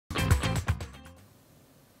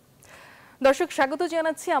দর্শক স্বাগত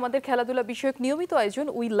জানাচ্ছি আমাদের খেলাধুলা বিষয়ক নিয়মিত আয়োজন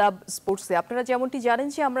উই লাভ স্পোর্টসে। আপনারা যেমনটি জানেন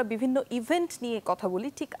যে আমরা বিভিন্ন ইভেন্ট নিয়ে কথা বলি,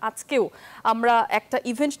 ঠিক আজকেও আমরা একটা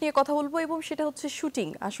ইভেন্ট নিয়ে কথা বলবো এবং সেটা হচ্ছে শুটিং।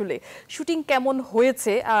 আসলে শুটিং কেমন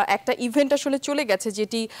হয়েছে, একটা ইভেন্ট আসলে চলে গেছে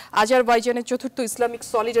যেটি আজারবাইজানের চতুর্থ ইসলামিক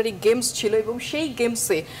সলিডারি গেমস ছিল এবং সেই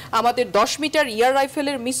গেমসে আমাদের 10 মিটার এয়ার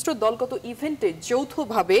রাইফেলের মিশ্র দলগত ইভেন্টে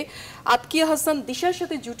যৌথভাবে আতকিয়া হাসান দিশার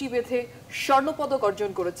সাথে জুটি বেঁধে স্বর্ণপদক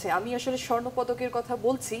অর্জন করেছে। আমি আসলে স্বর্ণপদকের কথা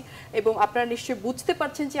বলছি এবং আপনারা নিশ্চয়ই বুঝতে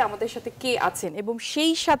পারছেন যে আমাদের সাথে কে আছেন, এবং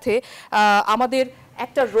সেই সাথে আমাদের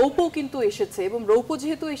একটা রৌপ্য কিন্তু এসেছে, এবং রৌপ্য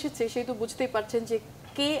যেহেতু এসেছে সেহেতু বুঝতেই পারছেন যে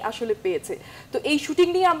কে আসলে পেয়েছে। তো এই শুটিং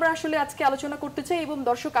নিয়ে আমরা আসলে আজকে আলোচনা করতে চাই এবং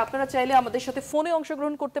দর্শক আপনারা চাইলে আমাদের সাথে ফোনে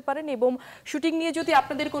অংশগ্রহণ করতে পারেন এবং শুটিং নিয়ে যদি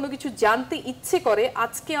আপনাদের কোনো কিছু জানতে ইচ্ছে করে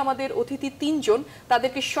আজকে আমাদের অতিথি 3 জন,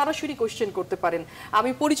 তাদেরকে সরাসরি কোশ্চেন করতে পারেন।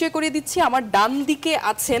 আমি পরিচয় করিয়ে দিচ্ছি, আমার ডান দিকে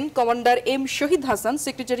আছেন কমান্ডার এম শহীদ হাসান,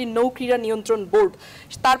 সেক্রেটারি নৌ ক্রীড়া নিয়ন্ত্রণ বোর্ড।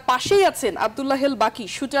 তার পাশেই আছেন আব্দুল্লাহেল বাকি,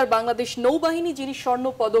 শুটার বাংলাদেশ নৌবাহিনী, যিনি স্বর্ণ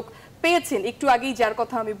পদক পেয়েছেন একটু আগেই, যার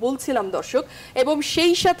কথা আমি বলছিলাম দর্শক। এবং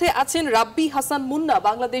সেই সাথে আছেন রাব্বি হাসান মুন্না,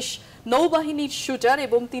 বাংলাদেশ নৌবাহিনীর শুটার,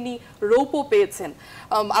 এবং তিনি রৌপ্য পেয়েছেন।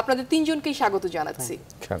 আপনাদের 3 জনকেই স্বাগত জানাচ্ছি।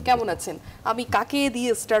 কেমন আছেন? আমি কাকে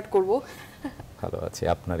দিয়ে স্টার্ট করব? ভালো আছি,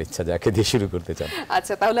 আপনার ইচ্ছা যাকে দিয়ে শুরু করতে চান।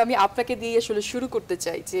 আচ্ছা, তাহলে আমি আপনাকে দিয়ে আসলে শুরু করতে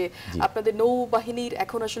চাই যে আপনাদের নৌবাহিনীর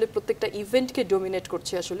এখন আসলে প্রত্যেকটা ইভেন্টকে ডমিনেট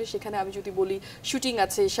করছে। আসলে সেখানে আমি যদি বলি শুটিং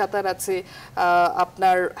আছে, সাঁতার আছে,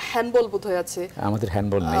 আপনার হ্যান্ডবল বোধহয় আছে, আমাদের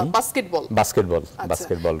হ্যান্ডবল নেই,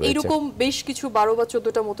 বাস্কেটবল রয়েছে, এরকম বেশ কিছু 12 বা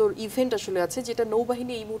 14টা মতো ইভেন্ট আসলে আছে যেটা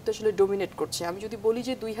নৌবাহিনী এই মুহূর্তে আসলে ডমিনেট করছে। আমি যদি বলি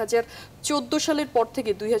যে 2014 সালের পর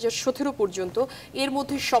থেকে 2017 পর্যন্ত এর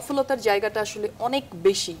মধ্যে সফলতার জায়গাটা আসলে অনেক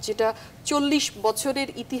বেশি, যেটা 40 বছরের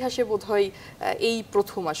ইতিহাসে বোধহয় এই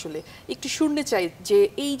প্রথম। আসলে একটু শুনতে চাই যে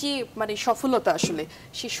এই যে মানে সফলতা, আসলে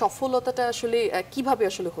সেই সফলতাটা আসলে কিভাবে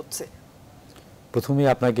আসলে হচ্ছে। প্রথমে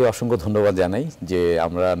আপনাকে অসংখ্য ধন্যবাদ জানাই যে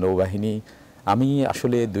আমরা নৌবাহিনী, আমি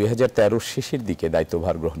আসলে 2013 শেষের দিকে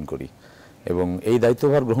দায়িত্বভার গ্রহণ করি এবং এই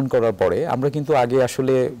দায়িত্বভার গ্রহণ করার পরে আমরা কিন্তু আগে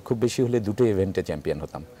আসলে খুব বেশি হলে দুটো ইভেন্টে চ্যাম্পিয়ন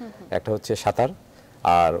হতাম। একটা হচ্ছে সাঁতার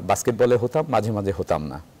আর বাস্কেটবলে হতাম, মাঝে মাঝে হতাম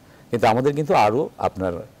না। কিন্তু আমাদের কিন্তু আরও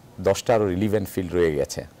আপনার 10টা আরও রিলিভেন্ট ফিল্ড রয়ে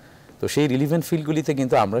গেছে। তো সেই রিলিভেন্ট ফিল্ডগুলিতে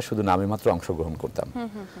কিন্তু আমরা শুধু নামে মাত্র অংশগ্রহণ করতাম।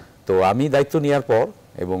 তো আমি দায়িত্ব নেওয়ার পর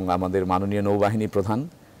এবং আমাদের মাননীয় নৌবাহিনী প্রধান,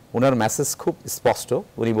 ওনার মেসেজ খুব স্পষ্ট,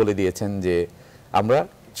 উনি বলে দিয়েছেন যে আমরা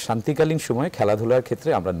শান্তিকালীন সময়ে খেলাধুলার ক্ষেত্রে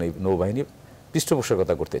আমরা নৌবাহিনীর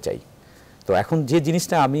পৃষ্ঠপোষকতা করতে চাই। তো এখন যে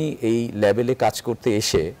জিনিসটা আমি এই লেভেলে কাজ করতে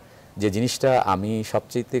এসে যে জিনিসটা আমি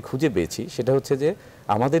সবচেয়ে খুঁজে পেয়েছি সেটা হচ্ছে যে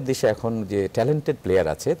আমাদের দেশে এখন যে ট্যালেন্টেড প্লেয়ার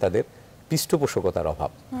আছে তাদের পৃষ্ঠপোষকতার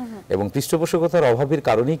অভাব, এবং পৃষ্ঠপোষকতার অভাবের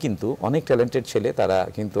কারণেই কিন্তু অনেক ট্যালেন্টেড ছেলে তারা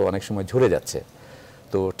কিন্তু অনেক সময় ঝরে যাচ্ছে।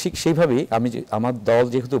 তো ঠিক সেইভাবেই আমার দল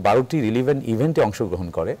যেহেতু 12টি রিলিভেন্ট ইভেন্টে অংশগ্রহণ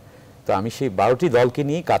করে, তো আমি সেই 12টি দলকে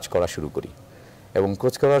নিয়েই কাজ করা শুরু করি এবং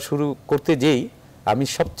কাজ করা শুরু করতে যেই আমি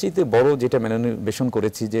সবচেয়ে বড় যেটা ম্যানিফেস্টেশন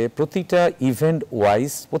করেছি যে প্রতিটা ইভেন্ট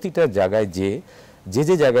ওয়াইজ প্রতিটা জায়গায় যে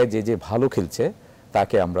জায়গায় যে ভালো খেলছে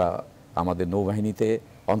তাকে আমরা আমাদের নৌবাহিনীতে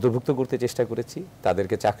অন্তর্ভুক্ত করতে চেষ্টা করেছি,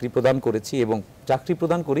 তাদেরকে চাকরি প্রদান করেছি এবং চাকরি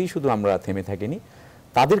প্রদান করেই শুধু আমরা থেমে থাকিনি,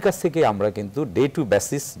 তাদের কাছ থেকে আমরা কিন্তু ডে টু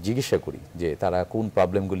বেসিস জিজ্ঞাসা করি যে তারা কোন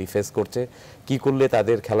প্রবলেমগুলি ফেস করছে, কি করলে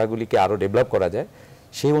তাদের খেলাগুলিকে আরও ডেভেলপ করা যায়,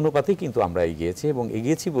 সেই অনুপাতেই কিন্তু আমরা এগিয়েছি। এবং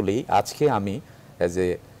এগিয়েছি বলেই আজকে আমি অ্যাজ এ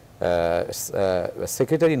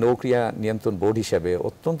সেক্রেটারি নৌ ক্রীড়া নিয়ন্ত্রণ বোর্ড হিসাবে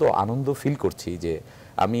অত্যন্ত আনন্দ ফিল করছি যে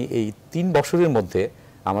আমি এই 3 বছরের মধ্যে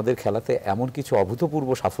আমাদের খেলাতে এমন কিছু অভূতপূর্ব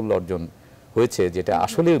সাফল্য অর্জন হয়েছে যেটা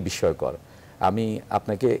আসলে বিস্ময়কর। আমি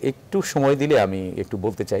আপনাকে একটু সময় দিলে আমি একটু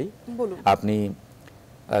বলতে চাই। আপনি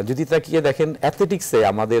যদি তাকিয়ে দেখেন অ্যাথলেটিক্সে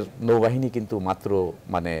আমাদের নৌবাহিনী কিন্তু মাত্র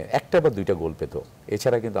মানে 1টা বা 2টা গোল পেত,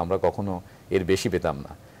 এছাড়া কিন্তু আমরা কখনো এর বেশি পেতাম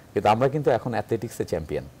না। কিন্তু আমরা কিন্তু এখন অ্যাথলেটিক্সে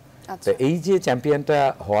চ্যাম্পিয়ন। তো এই যে চ্যাম্পিয়নটা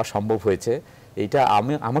হওয়া সম্ভব হয়েছে, এইটা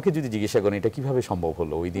আমাকে যদি জিজ্ঞাসা করেন এটা কিভাবে সম্ভব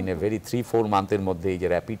হলো উইদিন এ ভেরি 3-4 মান্থের মধ্যে, এই যে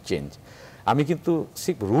র্যাপিড চেঞ্জ, আমি কিন্তু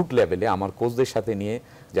ঠিক রুট লেভেলে আমার কোচদের সাথে নিয়ে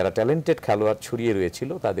যারা ট্যালেন্টেড খেলোয়াড় ছড়িয়ে রয়েছিল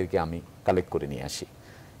তাদেরকে আমি কালেক্ট করে নিয়ে আসি।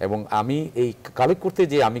 এবং আমি এই কালেক্ট করতে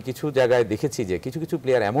যে আমি কিছু জায়গায় দেখেছি যে কিছু কিছু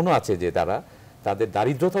প্লেয়ার এমনও আছে যে তাদের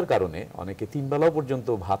দারিদ্রতার কারণে অনেকে 3 বেলাও পর্যন্ত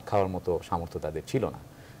ভাত খাওয়ার মতো সামর্থ্য তাদের ছিল না,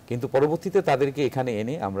 কিন্তু পরবর্তীতে তাদেরকে এখানে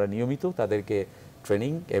এনে আমরা নিয়মিত তাদেরকে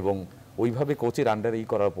ট্রেনিং এবং ওইভাবে কোচের আন্ডারে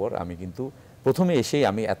করার পর আমি কিন্তু প্রথমে এসেই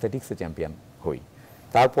আমি অ্যাথলেটিক্সে চ্যাম্পিয়ন হই।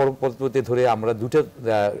 তারপর পরবর্তীতে ধরে আমরা 2টা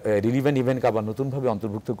রিলিভেন্ট ইভেন্টকে আবার নতুনভাবে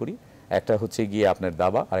অন্তর্ভুক্ত করি, একটা হচ্ছে গিয়ে আপনার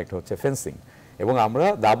দাবা আর একটা হচ্ছে ফেন্সিং। এবং আমরা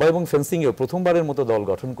দাবা এবং ফেন্সিংয়েও প্রথমবারের মতো দল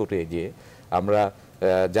গঠন করে গিয়ে আমরা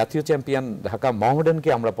জাতীয় চ্যাম্পিয়ন ঢাকা মোহামেডানকে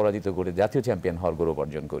আমরা পরাজিত করে জাতীয় চ্যাম্পিয়ন হওয়ার গৌরব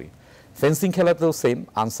অর্জন করি। ফেন্সিং খেলাতেও সেম,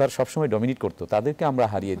 আনসার সবসময় ডমিনেট করতো, তাদেরকে আমরা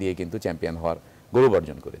হারিয়ে দিয়ে কিন্তু চ্যাম্পিয়ন হওয়ার গৌরব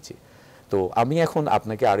অর্জন করেছি। তো আমি এখন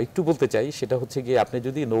আপনাকে আরেকটু বলতে চাই, সেটা হচ্ছে গিয়ে আপনি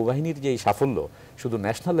যদি নৌবাহিনীর যে এই সাফল্য, শুধু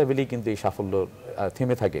ন্যাশনাল লেভেলেই কিন্তু এই সাফল্য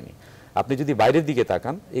থেমে থাকেনি। আপনি যদি বাইরের দিকে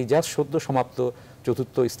তাকান, এই যা সদ্য সমাপ্ত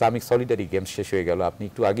চতুর্থ ইসলামিক সলিডারি গেমস শেষ হয়ে গেল, আপনি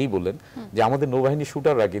একটু আগেই বললেন যে আমাদের নৌবাহিনী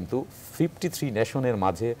শুটাররা কিন্তু 53 নেশনের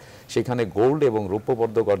মাঝে সেখানে গোল্ড এবং রৌপ্য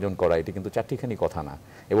পদক অর্জন করা, এটি কিন্তু চারটিখানি কথা না।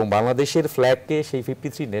 এবং বাংলাদেশের ফ্ল্যাগকে সেই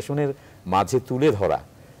 53 নেশনের মাঝে তুলে ধরা,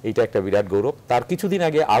 এটা একটা বিরাট গৌরব। তার কিছুদিন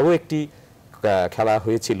আগে আরও একটি খেলা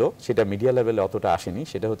হয়েছিল, সেটা মিডিয়া লেভেলে অতটা আসেনি,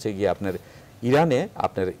 সেটা হচ্ছে গিয়ে আপনার ইরানে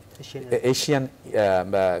আপনার এশিয়ান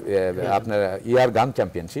আপনার ইয়ার গান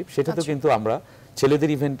চ্যাম্পিয়নশিপ। সেটাতেও কিন্তু আমরা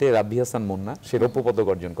ছেলেদের ইভেন্টে রাব্বি হাসান মুন্না সে রৌপ্য পদক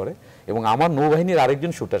অর্জন করে, এবং আমার নৌবাহিনীর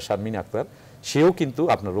আরেকজন শুটার শারমিন আক্তার, সেও কিন্তু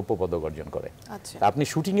আপনার রৌপ্য পদক অর্জন করে। আপনি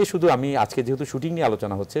শুটিংয়ে, শুধু আমি আজকে যেহেতু শুটিং নিয়ে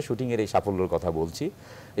আলোচনা হচ্ছে, শুটিংয়ের এই সাফল্যের কথা বলছি।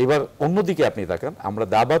 এবার অন্যদিকে আপনি তাকান, আমরা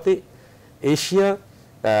দাবাতে এশিয়া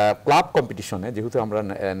ক্লাব কম্পিটিশনে যেহেতু আমরা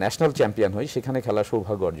ন্যাশনাল চ্যাম্পিয়ন হই, সেখানে খেলার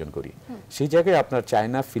সৌভাগ্য অর্জন করি। সেই জায়গায় আপনার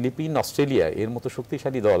চায়না, ফিলিপিন, অস্ট্রেলিয়া এর মতো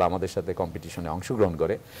শক্তিশালী দল আমাদের সাথে কম্পিটিশনে অংশগ্রহণ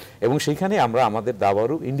করে, এবং সেইখানে আমরা আমাদের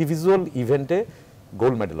দাবারু ইন্ডিভিজুয়াল ইভেন্টে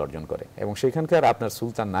গোল্ড মেডেল অর্জন করে। এবং সেখানকার আপনার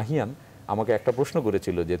সুলতান নাহিয়ান আমাকে একটা প্রশ্ন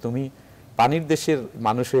করেছিল যে তুমি পানির দেশের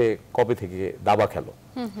মানুষে কবে থেকে দাবা খেলো।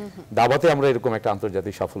 দাবাতে আমরা এরকম একটা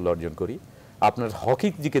আন্তর্জাতিক সাফল্য অর্জন করি। আপনার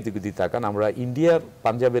হকির দিকে যদি তাকান, আমরা ইন্ডিয়ার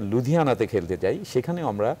পাঞ্জাবের লুধিয়ানাতে খেলতে যাই, সেখানেও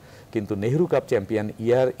আমরা কিন্তু নেহরু কাপ চ্যাম্পিয়ন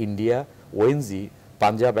ইয়ার ইন্ডিয়া, ওএনজি,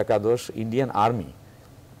 পাঞ্জাব একাদশ, ইন্ডিয়ান আর্মি,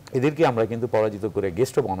 এদেরকে আমরা কিন্তু পরাজিত করে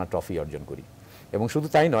গেস্ট অফ অনার ট্রফি অর্জন করি। এবং শুধু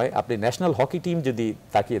তাই নয়, আপনি ন্যাশনাল হকি টিম যদি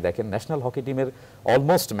তাকিয়ে দেখেন, ন্যাশনাল হকি টিমের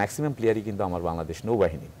অলমোস্ট ম্যাক্সিমাম প্লেয়ারই কিন্তু আমার বাংলাদেশ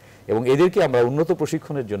নৌবাহিনী, এবং এদেরকে আমরা উন্নত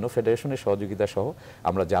প্রশিক্ষণের জন্য ফেডারেশনের সহযোগিতা সহ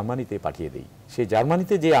আমরা জার্মানিতে পাঠিয়ে দিই। সেই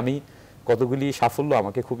জার্মানিতে যে আমি কতগুলি সাফল্য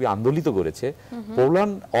আমাকে খুবই আন্দোলিত করেছে।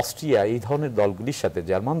 পোল্যান্ড, অস্ট্রিয়া এই ধরনের দলগুলির সাথে,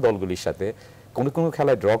 জার্মান দলগুলির সাথে কোনো কোনো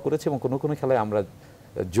খেলায় ড্র করেছে এবং কোনো কোনো খেলায় আমরা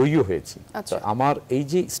জয়ীও হয়েছি। আমার এই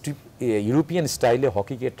যে ইউরোপিয়ান স্টাইলে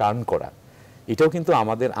হকিকে টার্ন করা, এটাও কিন্তু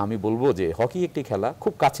আমাদের, আমি বলবো যে হকি একটি খেলা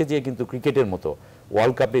খুব কাছে যেয়ে কিন্তু ক্রিকেটের মতো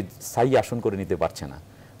ওয়ার্ল্ড কাপে স্থায়ী আসন করে নিতে পারছে না।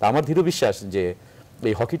 তা আমার দৃঢ় বিশ্বাস যে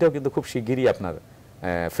এই হকিটাও কিন্তু খুব শিগগিরই আপনার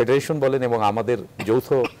ফেডারেশন বলেন এবং আমাদের যৌথ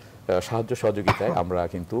সাহায্য সহযোগিতায় আমরা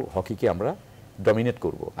কিন্তু হকিকে আমরা ডমিনেট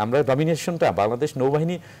করব। আমরা ডমিনেশনটা, বাংলাদেশ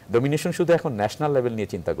নৌবাহিনী ডমিনেশন শুধু এখন ন্যাশনাল লেভেল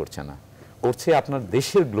নিয়ে চিন্তা করছে না, করছে আপনার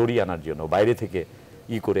দেশের গ্লোরি আনার জন্য, বাইরে থেকে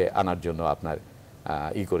করে আনার জন্য আপনার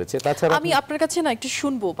করেছে। তাছাড়া আমি আপনার কাছে না একটু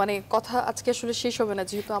শুনবো, মানে কথা আজকে আসলে শেষ হবে না,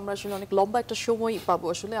 যেহেতু আমরা আসলে অনেক লম্বা একটা সময় পাবো,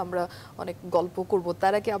 আসলে আমরা অনেক গল্প করব।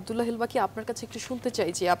 তার আগে আব্দুল্লাহ হেলবাকি আপনার কাছে একটু শুনতে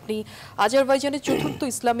চাই যে আপনি আজারবাইজানের চতুর্থ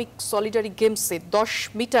ইসলামিক সলিডারি গেমসে 10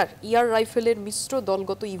 মিটার এয়ার রাইফেলের মিশ্র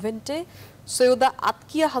দলগত ইভেন্টে সৈয়দা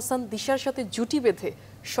আতকিয়া হাসান দিশার সাথে জুটি বেঁধে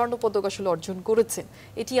স্বর্ণপদক আসলে অর্জন করেছেন।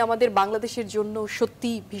 এটি আমাদের বাংলাদেশের জন্য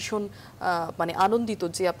সত্যি ভীষণ মানে আনন্দিত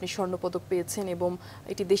যে আপনি স্বর্ণপদক পেয়েছেন, এবং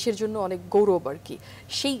এটি দেশের জন্য অনেক গৌরব আর কি।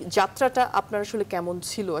 সেই যাত্রাটা আপনার আসলে কেমন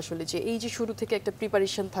ছিল, আসলে যে এই যে শুরু থেকে একটা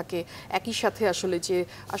প্রিপারেশন থাকে, একই সাথে আসলে যে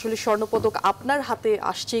আসলে স্বর্ণপদক আপনার হাতে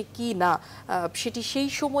আসছে কি না, সেটি সেই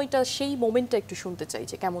সময়টা, সেই মোমেন্টটা একটু শুনতে চাই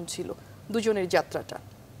যে কেমন ছিল দুজনের যাত্রাটা।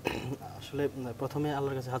 আসলে প্রথমে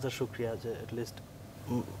আল্লাহর কাছে হাজার শুকরিয়া যে অ্যাটলিস্ট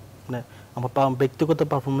মানে আমার ব্যক্তিগত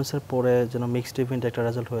পারফরমেন্সের পরে যেন মিক্সড ইভেন্ট একটা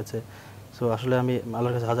রেজাল্ট হয়েছে। সো আসলে আমি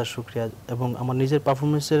আল্লাহর কাছে হাজার শুকরিয়া, এবং আমার নিজের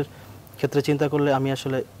পারফরমেন্সের ক্ষেত্রে চিন্তা করলে আমি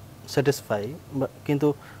আসলে স্যাটিসফাই, কিন্তু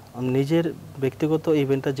নিজের ব্যক্তিগত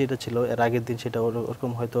ইভেন্টটা যেটা ছিল এর আগের দিন, সেটা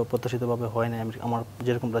ওরকম হয়তো প্রত্যাশিতভাবে হয় না আমি আমার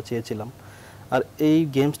যেরকমটা চেয়েছিলাম। আর এই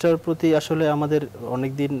গেমসটার প্রতি আসলে আমাদের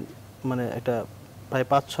অনেক দিন, মানে একটা প্রায়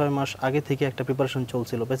 5-6 মাস আগে থেকে একটা প্রিপারেশন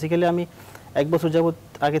চলছিল। বেসিক্যালি আমি 1 বছর যাবত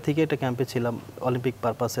আগে থেকে একটা ক্যাম্পে ছিলাম অলিম্পিক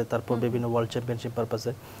পারপাসে, তারপর বিভিন্ন ওয়ার্ল্ড চ্যাম্পিয়নশিপ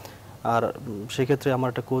পারপাসে। আর সেক্ষেত্রে আমার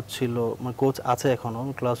একটা কোচ ছিল, মানে কোচ আছে এখনও,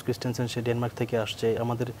 ক্লাউস ক্রিস্টেনসেন, সে ডেনমার্ক থেকে আসছে।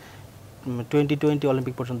 আমাদের 2020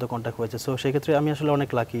 অলিম্পিক পর্যন্ত কন্ট্যাক্ট হয়েছে। সো সেক্ষেত্রে আমি আসলে অনেক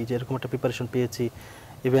লাকি যে এরকম একটা প্রিপারেশন পেয়েছি।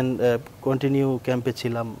 ইভেন কন্টিনিউ ক্যাম্পে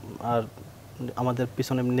ছিলাম। আর আমাদের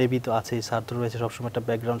পিছনে নেভি তো আছেই, স্যার তো রয়েছে সবসময়, একটা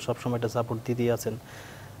ব্যাকগ্রাউন্ড সবসময় একটা সাপোর্ট দিয়ে আছেন।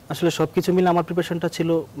 আসলে সব কিছু মিলে আমার প্রিপারেশনটা ছিল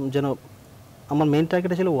যেন, আমার মেইন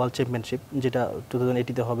টার্গেটটা ছিল ওয়ার্ল্ড চ্যাম্পিয়নশিপ, যেটা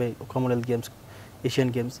 2080-তে হবে, কমনওয়েলথ গেমস, এশিয়ান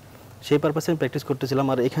গেমস। সেই পারপাসে আমি প্র্যাকটিস করতেছিলাম।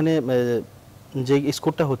 আর এখানে যে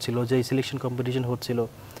স্কোরটা হচ্ছিল, যে সিলেকশন কম্পিটিশন হচ্ছিল,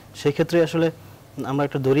 সেই ক্ষেত্রে আসলে আমরা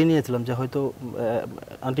একটা ধরিয়ে নিয়েছিলাম যে হয়তো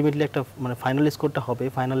আলটিমেটলি একটা মানে ফাইনাল স্কোরটা হবে,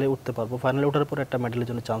 ফাইনালে উঠতে পারবো, ফাইনালে ওঠার পর একটা মেডেলের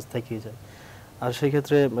জন্য চান্স থেকেই যায়। আর সেই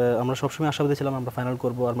ক্ষেত্রে আমরা সবসময় আশাবাদী ছিলাম আমরা ফাইনাল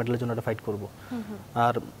করব আর মেডেলের জন্য একটা ফাইট করব।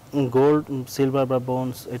 আর গোল্ড, সিলভার বা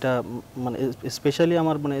ব্রোঞ্জ, এটা মানে স্পেশালি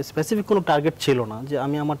আমার মানে স্পেসিফিক কোনো টার্গেট ছিল না, যে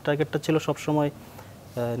আমি আমার টার্গেটটা ছিল সবসময়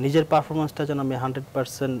নিজের পারফরমেন্সটা যেন আমি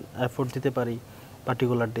 100% এফোর্ট দিতে পারি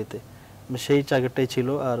পার্টিকুলার ডেতে, সেই টার্গেটটাই ছিল।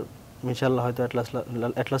 আর ইনশাআল্লাহ হয়তো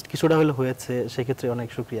অ্যাট লাস্ট কিছুটা হলে হয়েছে, সেক্ষেত্রে অনেক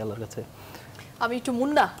শুকরিয়া আল্লাহর কাছে। আমি একটু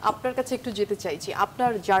মুন্না আপনার কাছে একটু যেতে চাইছি,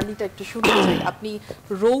 আপনার জার্নিটা একটু শুনতে চাই। আপনি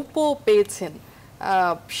রৌপ্য পেয়েছেন,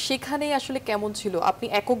 সেখানে আসলে কেমন ছিল? আপনি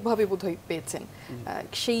এককভাবে বোধহয় পেয়েছেন,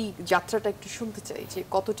 সেই যাত্রাটা একটু শুনতে চাই যে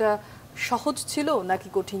কতটা সহজ ছিল নাকি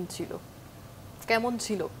কঠিন ছিল, কেমন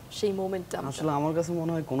ছিল সেই মোমেন্টটা? আসলে আমার কাছে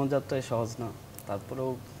মনে হয় কোনো যাত্রাই সহজ না,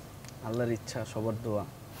 তারপরেও আল্লাহর ইচ্ছা, সবার দোয়া,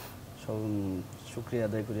 সব শুকরিয়া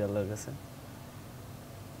আদায় করি আল্লাহর কাছে।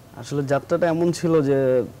 আসলে যাত্রাটা এমন ছিল যে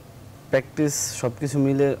প্র্যাকটিস সব কিছু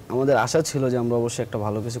মিলে আমাদের আশা ছিল যে আমরা অবশ্যই একটা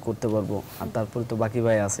ভালো কিছু করতে পারবো। আর তারপরে তো বাকি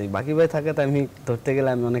ভাই আছেই, বাকি ভাই থাকে তো আমি ধরতে গেলে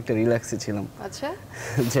আমি অনেকটা রিল্যাক্সই ছিলাম। আচ্ছা,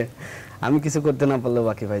 যে আমি কিছু করতে না পারলেও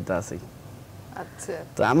বাকি ভাই তো আছেই। আচ্ছা,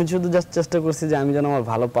 তো আমি শুধু জাস্ট চেষ্টা করছি যে আমি যেন আমার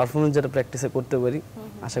ভালো পারফরমেন্স যেটা প্র্যাকটিসে করতে পারি,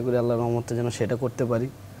 আশা করি আল্লাহর রহমতে যেন সেটা করতে পারি।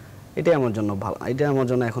 এটাই আমার জন্য ভালো, এটাই আমার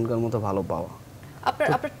জন্য এখনকার মতো ভালো পাওয়া।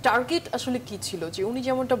 আপনার টার্গেট আসলে কি ছিল? যে উনি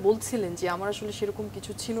যেমনটা বলছিলেন যে আমার আসলে সেরকম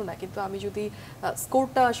কিছু ছিল না, কিন্তু আমি যদি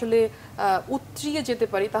স্কোরটা আসলে উতরিয়ে যেতে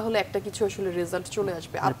পারি তাহলে একটা কিছু আসলে রেজাল্ট চলে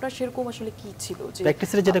আসবে। আপনার সেরকম আসলে কি ছিল? যে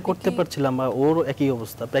প্র্যাকটিসে যেটা করতে পারছিলাম বা ওর একই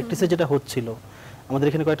অবস্থা, প্র্যাকটিসে যেটা হচ্ছিল, আমাদের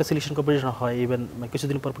এখানে কয়েকটা সিলেকশন কম্পিটিশন হয়, ইভেন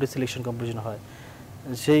কিছুদিন পর পরই সিলেকশন কম্পিটিশন হয়।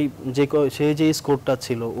 সেই যে স্কোরটা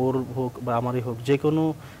ছিল, ওর হোক বা আমারই হোক, যে কোনো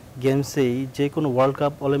গেমসেই, যে কোনো world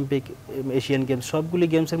cup, Olympic, Asian games, সবগুলি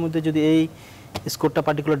গেমসের মধ্যে যদি এই স্কোরটা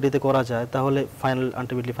পার্টিকুলার ডেতে করা যায় তাহলে ফাইনাল,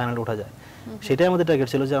 আলটিমেটলি ফাইনাল ওঠা যায়। সেটাই আমাদের টার্গেট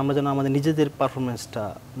ছিল যে আমরা যেন আমাদের নিজেদের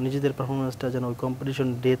পারফরমেন্সটা যেন ওই কম্পিটিশন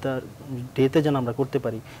ডেতে যেন আমরা করতে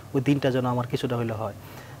পারি, ওই দিনটা যেন আমার কিছুটা হলে হয়।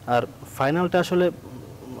 আর ফাইনালটা আসলে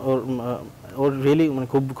ওর রিয়েলি মানে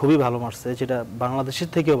খুবই ভালো মারছে, যেটা বাংলাদেশের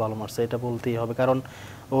থেকেও ভালো মারছে, এটা বলতেই হবে। কারণ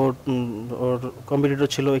ওর কম্পিটিটর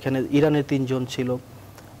ছিল এখানে ইরানের 3 জন ছিল,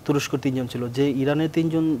 তুরস্কের 3 জন ছিল। যে ইরানের 3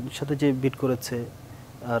 জন সাথে যে বিট করেছে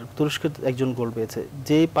আর তুরস্কের 1 জন গোল পেয়েছে,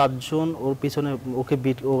 যে 5 জন ওর পিছনে ওকে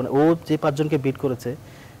বিট, ও যে 5 জনকে বিট করেছে,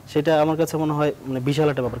 সেটা আমার কাছে মনে হয় মানে বিশাল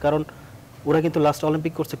একটা ব্যাপার। কারণ ওরা কিন্তু লাস্ট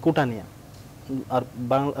অলিম্পিক করছে কোটা নিয়ে, আর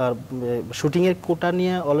শুটিং এর কোটা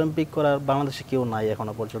নিয়ে অলিম্পিক করার বাংলাদেশে কেউ নাই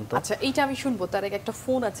এখনো পর্যন্ত। আচ্ছা, এইটা আমি শুনবো, তার আগে একটা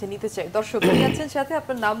ফোন আছে, নিতে চাই। দর্শক ভাই আছেন সাথে,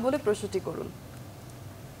 আপনার নাম বলে প্রশ্নটি করুন।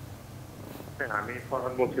 আমি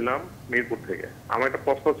ফরহাদ বলছিলাম মিরপুর থেকে। আমার একটা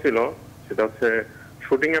প্রশ্ন ছিল, সেটা হচ্ছে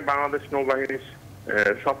শুটিং এ বাংলাদেশ নৌবাহিনীর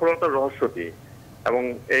সফলতার রহস্য কি, এবং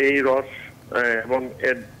এই এবং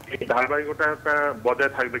এর ধারাবাহিকতা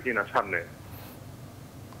বজায় থাকবে কিনা সামনে?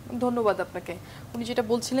 ধন্যবাদ আপনাকে। উনি যেটা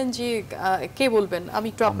বলছিলেন যে কে বলবেন, আমি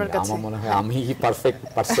একটু আপনার কাছে। আমার মনে হয় আমি পারফেক্ট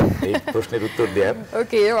পারসন এই প্রশ্নের উত্তর দেওয়ার।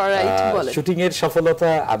 ওকে, অলরাইট, বলেন। শুটিং এর সফলতা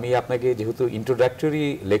আমি আপনাকে যেহেতু ইন্ট্রোডাক্টরি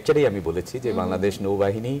লেকচারেই আমি বলেছি যে বাংলাদেশ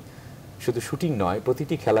নৌবাহিনী শুধু শুটিং নয়,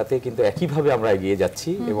 প্রতিটি খেলাতে কিন্তু একইভাবে আমরা এগিয়ে যাচ্ছি,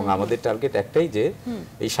 এবং আমাদের টার্গেট একটাই যে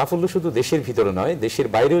এই সাফল্য শুধু দেশের ভিতরে নয়, দেশের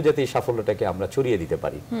বাইরেও যাতে এই সাফল্যটাকে আমরা ছড়িয়ে দিতে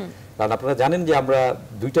পারি। কারণ আপনারা জানেন যে আমরা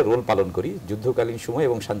 2টা রোল পালন করি, যুদ্ধকালীন সময়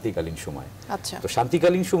এবং শান্তিকালীন সময়। আচ্ছা, তো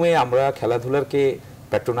শান্তিকালীন সময়ে আমরা খেলাধুলাকে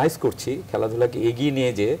প্যাট্রোনাইজ করছি, খেলাধুলাকে এগিয়ে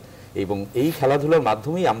নিয়ে যে, এবং এই খেলাধুলার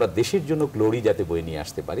মাধ্যমেই আমরা দেশের জন্য গ্লোরি যাতে বয়ে নিয়ে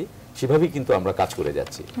আসতে পারি, সেভাবেই কিন্তু আমরা কাজ করে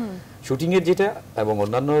যাচ্ছি। শুটিং এর যেটা এবং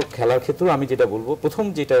অন্যান্য খেলার ক্ষেত্রেও আমি যেটা বলবো, প্রথম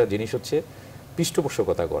যেটা জিনিস হচ্ছে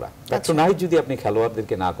পৃষ্ঠপোষকতা করা। প্যাট্রোনাইজ যদি আপনি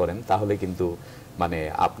খেলোয়াড়দেরকে না করেন তাহলে কিন্তু মানে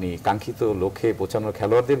আপনি কাঙ্ক্ষিত লক্ষ্যে পৌঁছানোর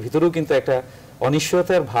খেলোয়াড়দের ভিতরেও কিন্তু একটা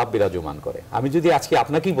অনিশ্চয়তার ভাব বিরাজমান করে। আমি যদি আজকে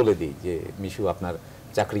আপনাকেই বলে দিই যে মিশু, আপনার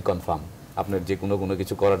চাকরি কনফার্ম, আপনার যে কোনো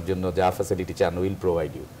কিছু করার জন্য যা ফ্যাসিলিটি চান will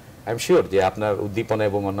provide you, I am sure যে আপনার উদ্দীপনা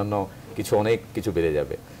এবং অন্যান্য অনেক কিছু বেড়ে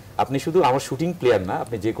যাবে। আপনি শুধু আমার শুটিং প্লেয়ার না,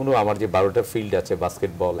 আপনি যে কোনো আমার যে 12টা ফিল্ড আছে,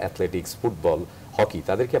 বাস্কেটবল, অ্যাথলেটিক্স, ফুটবল, হকি,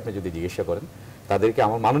 তাদেরকে আপনি যদি জিজ্ঞাসা করেন, তাদেরকে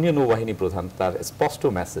আমার মাননীয় নৌবাহিনী প্রধান তার স্পষ্ট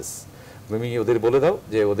মেসেজ, তুমি ওদের বলে দাও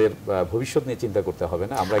যে ওদের ভবিষ্যৎ নিয়ে চিন্তা করতে হবে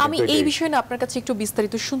না। আমি এই বিষয়ে না আপনার কাছে একটু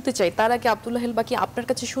বিস্তারিত শুনতে চাই। তার আগে আব্দুল্লাহ হেল বাকি আপনার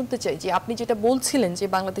কাছে শুনতে চাই যে আপনি যেটা বলছিলেন যে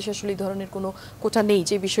বাংলাদেশে আসলে এই ধরনের কোনো কোটা নেই,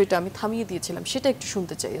 যে বিষয়টা আমি থামিয়ে দিয়েছিলাম, সেটা একটু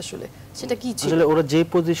শুনতে চাই। আসলে সেটা কি ছিল? আসলে ওরা যে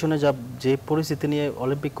পজিশনে যে পরিস্থিতি নিয়ে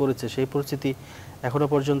অলিম্পিক করেছে, সেই পরিস্থিতি এখনো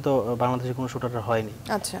পর্যন্ত বাংলাদেশে কোনো শুটাররা হয়নি।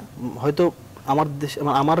 আচ্ছা, হয়তো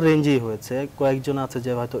আমার রেঞ্জেই হয়েছে, কয়েকজন আছে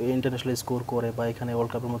যে হয়তো ইন্টারন্যাশনাল স্কোর করে বা এখানে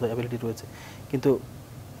ওয়ার্ল্ড কাপের মতো অ্যাবিলিটি রয়েছে, কিন্তু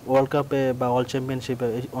ওয়ার্ল্ড কাপে বা ওয়ার্ল্ড চ্যাম্পিয়নশিপে,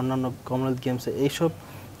 অন্যান্য কমনওয়েলথ গেমসে, এইসব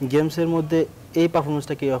গেমসের মধ্যে এই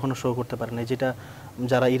পারফরমেন্সটা কেউ এখনো শো করতে পারে না, যেটা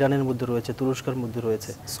যারা ইরানের মধ্যে রয়েছে, তুরস্কের মধ্যে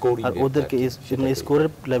রয়েছে। আর ওদেরকে স্কোরের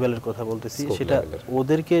লেভেলের কথা বলতেছি, সেটা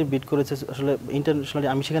ওদেরকে বিট করেছে আসলে ইন্টারন্যাশনালি।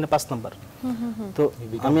 আমি সেখানে 5 নাম্বার। তো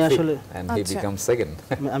আমি আসলে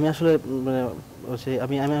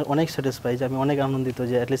আমি অনেক স্যাটিসফাই, যে আমি অনেক আনন্দিত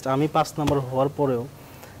যে অ্যাটলিস্ট আমি 5 নাম্বার হওয়ার পরেও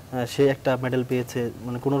সে একটা মেডেল পেয়েছে,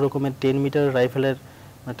 মানে কোনো রকমের 10 মিটার রাইফেলের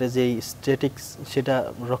একটা যেই স্ট্যাটিক্স সেটা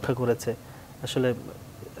রক্ষা করেছে। আসলে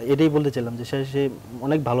এটাই বলতে চাইলাম যে সে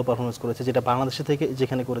অনেক ভালো পারফরমেন্স করেছে, যেটা বাংলাদেশে থেকে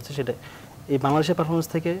যেখানে করেছে সেটা, এই বাংলাদেশের পারফরমেন্স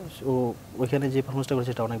থেকে ও ওইখানে যে পারফরমেন্সটা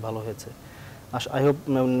করেছে সেটা অনেক ভালো হয়েছে। আই হোপ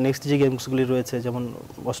নেক্সট যে গেমসগুলি রয়েছে, যেমন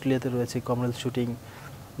অস্ট্রেলিয়াতে রয়েছে কমনওয়েলথ শুটিং,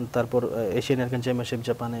 তারপর এশিয়ান এয়ারগান চ্যাম্পিয়নশিপ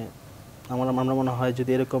জাপানে, আমরা মনে হয়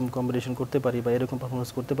যদি এরকম কম্পিটিশন করতে পারি বা এরকম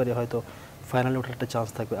পারফরমেন্স করতে পারি, হয়তো ফাইনালে ওঠার একটা চান্স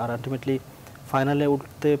থাকবে। আর আলটিমেটলি ফাইনালে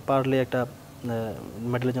উঠতে পারলে একটা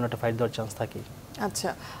মেডেলের জন্য একটা ফাইট দেওয়ার চান্স থাকে। আচ্ছা,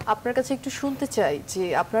 আপনার কাছে একটু শুনতে চাই যে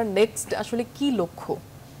আপনার নেক্সট আসলে কি লক্ষ্য,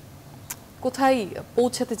 কোথায়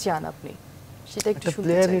পৌঁছাতে চান আপনি, সেটা একটু শুনতে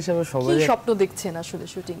প্লেয়ার চাই। হিসেবে কি সবাই স্বপ্ন দেখছেন আসলে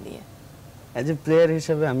শুটিং নিয়ে? অ্যাজ এ প্লেয়ার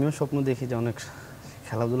হিসেবে আমিও স্বপ্ন দেখি যে অনেক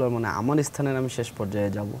খেলাধুলার মানে আমার স্থানের আমি শেষ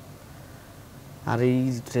পর্যায়ে যাব। আর এই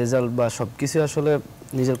রেজাল্ট বা সব কিছু আসলে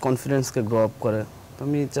নিজের কনফিডেন্সকে গ্রো আপ করে। তো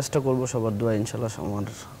আমি চেষ্টা করব সবার দোয়া, ইনশাল্লাহ আমার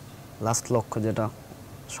লাস্ট লক্ষ্য যেটা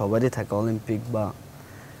সবারই থাকে অলিম্পিক বা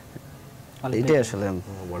এটাই আসলে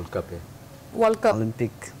ওয়ার্ল্ড কাপে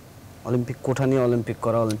অলিম্পিক কোঠা নিয়ে অলিম্পিক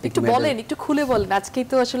করা, অলিম্পিক একটু বলেন, একটু খুলে বলেন। আজকেই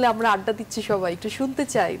তো আসলে আমরা আড্ডা দিচ্ছি সবাই, একটু শুনতে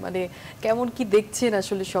চাই মানে কেমন কি দেখছেন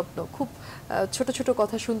আসলে স্বপ্ন। খুব ছোট ছোট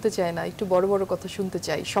কথা শুনতে চাই না, একটু বড় বড় কথা শুনতে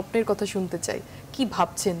চাই, স্বপ্নের কথা শুনতে চাই। কি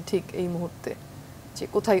ভাবছেন ঠিক এই মুহূর্তে, যে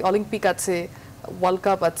কোথায় অলিম্পিক আছে, ওয়ার্ল্ড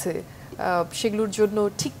কাপ আছে, সেগুলোর জন্য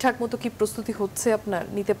ঠিকঠাক মতো কি প্রস্তুতি হচ্ছে আপনার,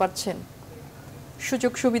 নিতে পারছেন?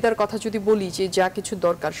 সুযোগ সুবিধার কথা যদি বলি, যে যা কিছু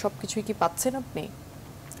দরকার সবকিছুই কি পাচ্ছেন আপনি?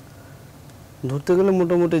 ধরতে গেলে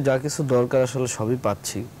মোটামুটি যা কিছু দরকার আসলে সবই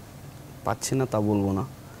পাচ্ছি না তা বলবো না,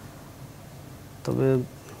 তবে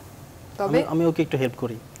আমি ওকে একটু হেল্প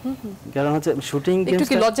করি। কারণ হচ্ছে শুটিং একটু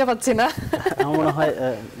কি লজ্জা পাচ্ছে না? আমার মনে হয়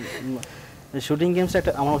শুটিং গেমস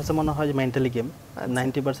একটা, আমার কাছে মনে হয় যে মেন্টালি গেম।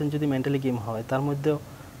 90% যদি মেন্টালি গেম হয়, তার মধ্যেও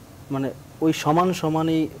মানে ওই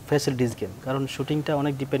সমানই ফ্যাসিলিটিস গেম। কারণ শুটিংটা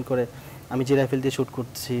অনেক ডিপেন্ড করে আমি যে রাইফেল দিয়ে শুট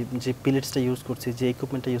করছি, যে পিলেটসটা ইউজ করছি, যে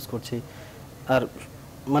ইকুইপমেন্টটা ইউজ করছি, আর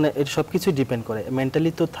মানে এর সব কিছুই ডিপেন্ড করে।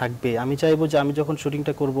 মেন্টালি তো থাকবে। আমি চাইবো যে আমি যখন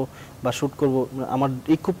শুটিংটা করব বা শ্যুট করব, আমার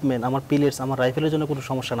ইকুইপমেন্ট, আমার পিলেটস, আমার রাইফেলের জন্য কোনো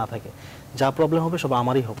সমস্যা না থাকে। যা প্রবলেম হবে সব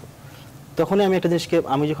আমারই হবে। তখনই আমি একটা জিনিসকে,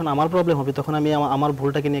 আমি যখন আমার প্রবলেম হবে তখন আমি আমার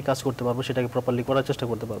ভুলটাকে নিয়ে কাজ করতে পারবো, সেটাকে প্রপারলি করার চেষ্টা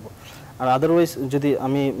করতে পারবো। আর আদারওয়াইজ যদি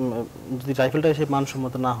রাইফেলটা সে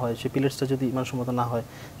মানসম্মত না হয়, সে পিলেটসটা যদি মানসম্মত না হয়,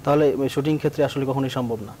 তাহলে শুটিং ক্ষেত্রে আসলে কখনোই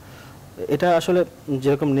সম্ভব না। এটা আসলে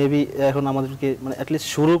যেরকম নেভি এখন আমাদেরকে মানে অ্যাটলিস্ট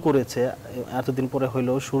শুরু করেছে, এতদিন পরে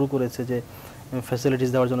হইলেও শুরু করেছে যে ফ্যাসিলিটিস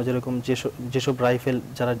দেওয়ার জন্য, যেরকম যেসব রাইফেল,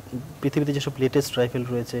 যারা পৃথিবীতে যেসব লেটেস্ট রাইফেল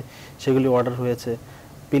রয়েছে সেগুলি অর্ডার হয়েছে,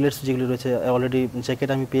 পিলেটস যেগুলি রয়েছে অলরেডি, জ্যাকেট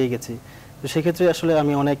আমি পেয়ে গেছি। তো সেক্ষেত্রে আসলে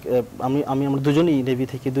আমি অনেক আমরা দুজনেই নেভি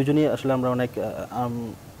থেকে দুজনেই আসলে আমরা অনেক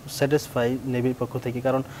স্যাটিসফাই নেভির পক্ষ থেকে।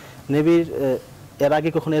 কারণ নেভির এর আগে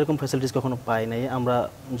কখনো এরকম ফ্যাসিলিটিস কখনো পাই নাই। আমরা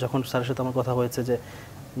যখন স্যারের সাথে আমার কথা হয়েছে যে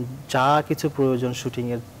যা কিছু প্রয়োজন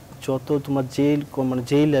শুটিংয়ের, যত তোমার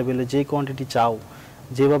যেই লেভেলে যেই কোয়ান্টিটি চাও,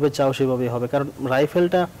 যেভাবে চাও সেভাবেই হবে। কারণ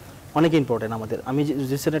রাইফেলটা অনেক ইম্পর্টেন্ট আমাদের। আমি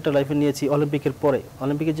রিসেন্ট একটা রাইফেল নিয়েছি অলিম্পিকের পরে।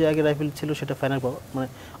 অলিম্পিকের যে আগে রাইফেল ছিল সেটা ফাইনাল মানে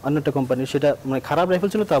অন্য একটা কোম্পানির, সেটা মানে খারাপ রাইফেল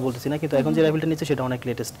ছিল তা বলতেছি না, কিন্তু এখন যে রাইফেলটা নিচ্ছে সেটা অনেক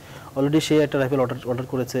লেটেস্ট। অলরেডি সে একটা রাইফেল অর্ডার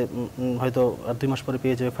করেছে, হয়তো আর 2 মাস পরে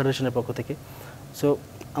পেয়ে যাবে ফেডারেশনের পক্ষ থেকে। সো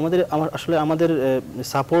আমাদের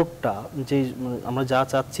সাপোর্টটা, যে আমরা যা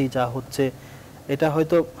চাচ্ছি, যা হচ্ছে, এটা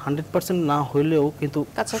হয়তো 100% না হইলেও কিন্তু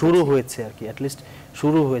শুরু হয়েছে আর কি। অ্যাটলিস্ট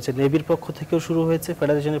শুরু হয়েছে, নেভির পক্ষ থেকেও শুরু হয়েছে,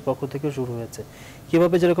 ফেডারেশনের পক্ষ থেকেও শুরু হয়েছে।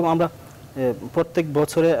 কীভাবে, যেরকম আমরা প্রত্যেক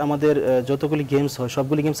বছরে আমাদের যতগুলি গেমস হয়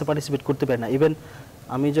সবগুলি গেমসে পার্টিসিপেট করতে পারি না। ইভেন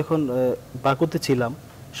আমি যখন বাকুতে ছিলাম,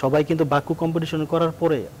 সবাই কিন্তু বাকু কম্পিটিশন করার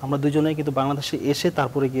পরে আমরা দুজনেই কিন্তু বাংলাদেশে এসে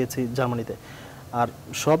তারপরে গিয়েছি জার্মানিতে। আর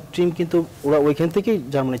সব টিম কিন্তু ওরা ওইখান থেকেই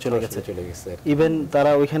জার্মানি চলে গেছে। ইভেন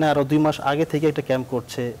তারা ওইখানে আরো 2 মাস আগে থেকে একটা ক্যাম্প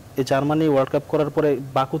করছে। এই জার্মানি ওয়ার্ল্ড কাপ করার পরে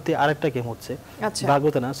বাকুতে আরেকটা গেম হচ্ছে,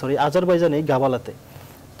 বাকুতে না সরি আজারবাইজানে গাবালাতে।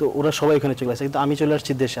 তো ওরা সবাই ওখানে চলে আসছে, কিন্তু আমি চলে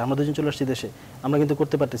আসছি দেশে, আমরা দুজন চলে আসছি দেশে, আমরা কিন্তু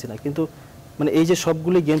করতে পারতেছি না। কিন্তু মানে এই যে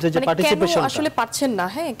সবগুলি গেমসের যে পার্টিসিপেশন আসলে পারছেন না,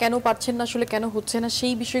 হ্যাঁ কেন পারছেন না, আসলে কেন হচ্ছে না,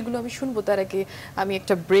 সেই বিষয়গুলো আমি শুনবো। তার আগে আমি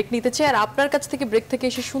একটা ব্রেক নিতে চাই, আর আপনার কাছ থেকে ব্রেক থেকে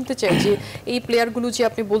এসে শুনতে চাই যে এই প্লেয়ারগুলো যে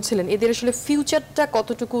আপনি বলছিলেন, এদের আসলে ফিউচারটা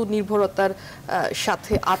কতটুকু নির্ভরতার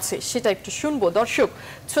সাথে আছে সেটা একটু শুনবো। দর্শক,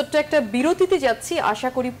 ছোট্ট একটা বিরতিতে যাচ্ছি, আশা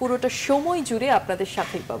করি পুরোটা সময় জুড়ে আপনাদের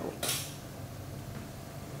সাথেই পাবো।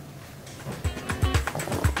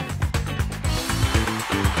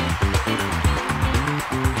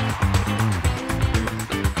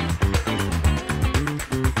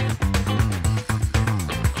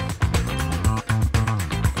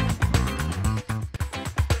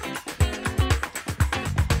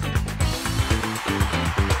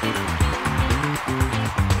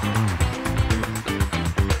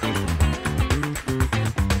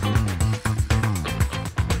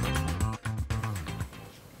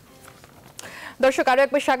 দর্শক আরো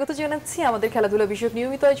একবার স্বাগত জানাচ্ছি আমাদের খেলাধুলা বিষয়ক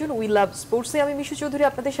নিয়মিত আয়োজন উই লাভ স্পোর্টসে। আমি মিশু চৌধুরী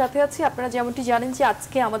আপনাদের সাথে আছি। আপনারা যেমনটি জানেন যে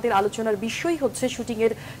আজকে আমাদের আলোচনার বিষয় হচ্ছে শুটিং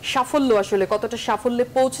এর সাফল্য, আসলে কতটা সাফল্যে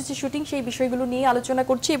পৌঁছেছে শুটিং, সেই বিষয়গুলো নিয়ে আলোচনা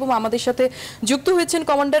করছি। এবং আমাদের সাথে যুক্ত হয়েছেন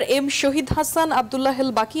কমান্ডার এম শহীদ হাসান, আব্দুল্লাহ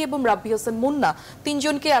হেল বাকি এবং রাব্বি হাসান মুন্না।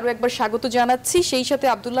 তিনজনকে আরো একবার স্বাগত জানাচ্ছি। সেই সাথে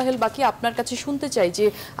আব্দুল্লাহ হেল বাকি, আপনার কাছে শুনতে চাই যে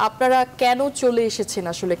আপনারা কেন চলে এসেছেন,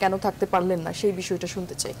 আসলে কেন থাকতে পারলেন না, সেই বিষয়টা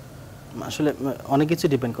শুনতে চাই। আসলে অনেক কিছু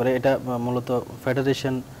ডিপেন্ড করে, এটা মূলত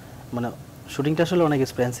ফেডারেশন, মানে শুটিংটা আসলে অনেক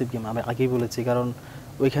এক্সপেন্সিভ গেম, আমি আগেই বলেছি। কারণ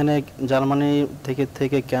ওইখানে জার্মানি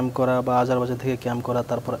থেকে ক্যাম্প করা বা আজারবাইজান থেকে ক্যাম্প করা,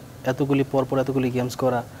 তারপর পরপর এতগুলি গেমস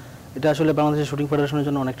করা, এটা আসলে বাংলাদেশের শুটিং ফেডারেশনের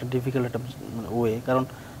জন্য অনেকটা ডিফিকাল্ট একটা ওয়ে। কারণ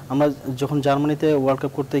আমরা যখন জার্মানিতে ওয়ার্ল্ড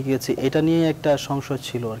কাপ করতে গিয়েছি, এটা নিয়ে একটা সংশয়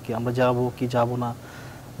ছিল আর কি, আমরা যাব কি যাব না।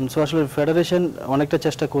 সো আসলে ফেডারেশন অনেকটা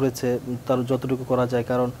চেষ্টা করেছে তার যতটুকু করা যায়।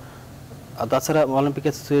 কারণ তাছাড়া অলিম্পিক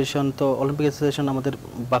অ্যাসোসিয়েশন আমাদের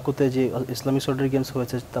বাকুতে যে ইসলামিক সলিডারি গেমস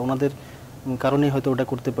হয়েছে, তা ওনাদের কারণেই হয়তো ওটা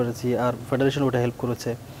করতে পেরেছি, আর ফেডারেশন ওটা হেল্প করেছে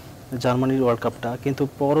জার্মানির ওয়ার্ল্ড কাপটা। কিন্তু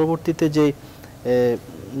পরবর্তীতে যে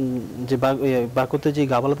বাকুতে যে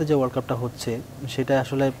গাবালাতে যে ওয়ার্ল্ড কাপটা হচ্ছে, সেটা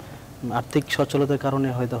আসলে আর্থিক সচ্ছলতার কারণে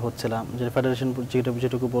হয়তো হচ্ছিলাম, যে ফেডারেশন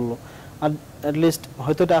যেটুকু বললো। আর অ্যাটলিস্ট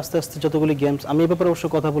হয়তো এটা আস্তে আস্তে যতগুলি গেমস, আমি এই ব্যাপারে অবশ্য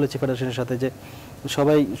কথা বলেছি ফেডারেশনের সাথে, যে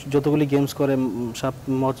সবাই যতগুলি গেমস করে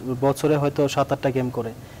বছরে হয়তো 7-8টা গেম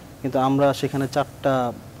করে, কিন্তু আমরা সেখানে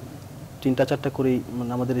 3-4টা করেই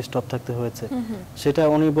মানে আমাদের স্টপ থাকতে হয়েছে। সেটা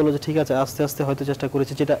উনি বললো যে ঠিক আছে, আস্তে আস্তে হয়তো চেষ্টা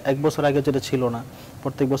করেছি, যেটা এক বছর আগে যেটা ছিল না,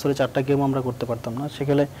 প্রত্যেক বছরে 4টা গেম আমরা করতে পারতাম না,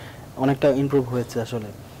 সেখানে অনেকটা ইমপ্রুভ হয়েছে আসলে।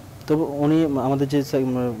 তবে উনি আমাদের যে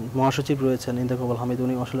মহাসচিব রয়েছেন ইন্দাকবুল হামিদ,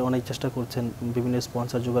 উনি আসলে অনেক চেষ্টা করছেন বিভিন্ন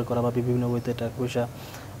স্পন্সর জোগাড় করা বা বিভিন্ন ওয়েতে টাকা পয়সা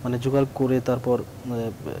মানে জোগাড় করে তারপর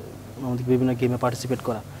আমাদের বিভিন্ন গেমে পার্টিসিপেট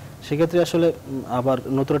করা। সেক্ষেত্রে আসলে আবার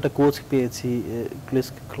নতুন একটা কোচ পেয়েছি,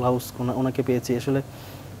 ক্লাউস, ওনাকে পেয়েছি। আসলে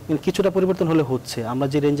কিছুটা পরিবর্তন হলে হচ্ছে, আমরা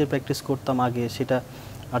যে রেঞ্জে প্র্যাকটিস করতাম আগে সেটা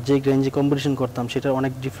আর যে রেঞ্জে কম্পিটিশন করতাম সেটা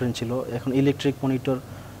অনেক ডিফারেন্ট ছিল। এখন ইলেকট্রিক মনিটর,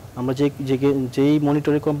 আমরা যেই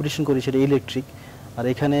মনিটরে কম্পিটিশন করি সেটা ইলেকট্রিক, আর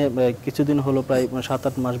এখানে কিছুদিন হলো প্রায়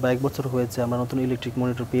 7-8 মাস বা 1 বছর হয়েছে আমরা নতুন ইলেকট্রিক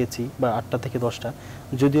মনিটর পেয়েছি, বা 8টা থেকে 10টা,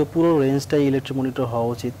 যদিও পুরো রেঞ্জটাই ইলেকট্রিক মনিটর হওয়া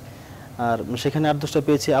উচিত। আর সেখানে 8-10টা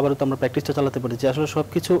পেয়েছি, আবারও তো আমরা প্র্যাকটিসটা চালাতে পেরেছি। আসলে সব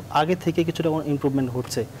কিছু আগে থেকে কিছুটা ইমপ্রুভমেন্ট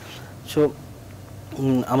হচ্ছে। সো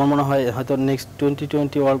আমার মনে হয় হয়তো নেক্সট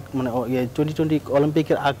 2020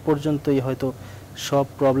 অলিম্পিকের আগ পর্যন্তই হয়তো সব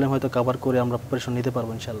প্রবলেম হয়তো কভার করে আমরা প্রিপারেশন নিতে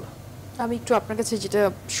পারবো ইনশাল্লাহ। আমি একটু আপনার কাছে যেটা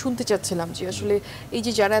শুনতে চাচ্ছিলাম যে আসলে এই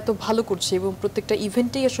যে যারা এত ভালো করছে এবং প্রত্যেকটা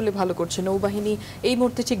ইভেন্টেই আসলে ভালো করছে, নৌবাহিনী এই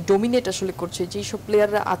মুহূর্তে ঠিক ডোমিনেট আসলে করছে, যেই সব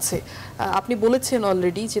প্লেয়াররা আছে, আপনি বলেছেন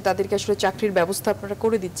অলরেডি যে তাদেরকে আসলে চাকরির ব্যবস্থা আপনারা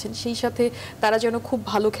করে দিচ্ছেন, সেই সাথে তারা যেন খুব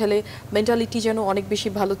ভালো খেলে, মেন্টালিটি যেন অনেক বেশি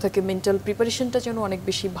ভালো থাকে, মেন্টাল প্রিপারেশনটা যেন অনেক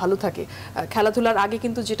বেশি ভালো থাকে। খেলাধুলার আগে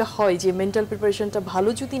কিন্তু যেটা হয় যে মেন্টাল প্রিপারেশনটা ভালো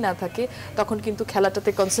যদি না থাকে, তখন কিন্তু খেলাটাতে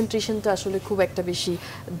কনসেন্ট্রেশনটা আসলে খুব একটা বেশি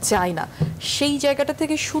যায় না। সেই জায়গাটা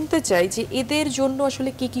থেকে শুনতে চাই যে এদের জন্য আসলে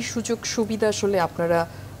কি কি সুযোগ সুবিধা আসলে আপনারা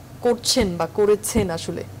করছেন বা করেছেন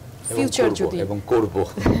আসলে ফিউচার যদি এবং করব।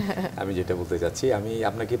 আমি যেটা বলতে চাচ্ছি, আমি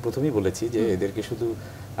আপনাকে প্রথমেই বলেছি যে এদেরকে শুধু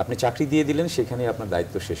আপনি চাকরি দিয়ে দিলেন, সেখানে আপনার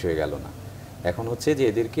দায়িত্ব শেষ হয়ে গেল না। এখন হচ্ছে যে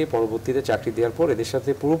এদেরকে পরবর্তীতে চাকরি দেওয়ার পর এদের সাথে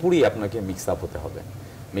পুরোপুরি আপনাকে মিক্স আপ হতে হবে,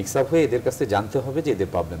 মিক্স আপ হয়ে এদের কাছে জানতে হবে যে এদের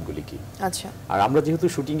প্রবলেমগুলি কি। আচ্ছা, আর আমরা যেহেতু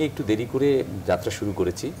শুটিংয়ে একটু দেরি করে যাত্রা শুরু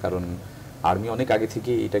করেছি, কারণ আর্মি অনেক আগে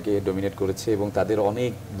থেকে এটাকে ডমিনেট করেছে এবং তাদের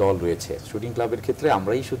অনেক দল রয়েছে। শুটিং ক্লাবের ক্ষেত্রে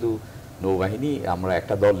আমরাই শুধু নৌবাহিনী, আমরা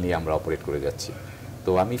একটা দল নিয়ে আমরা অপারেট করে যাচ্ছি।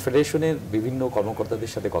 তো আমি ফেডারেশনের বিভিন্ন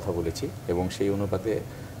কর্মকর্তাদের সাথে কথা বলেছি এবং সেই অনুপাতে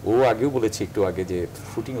আগেও বলেছি একটু আগে যে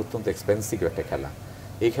শুটিং অত্যন্ত এক্সপেন্সিভ একটা খেলা।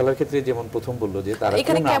 এই খেলার ক্ষেত্রে যেমন প্রথম বললো যে তারা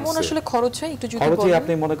এখানে কেমন আসলে খরচ হয় একটু যদি বলেন। খরচে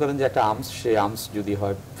আপনি মনে করেন যে একটা আর্মস, সেই আর্মস যদি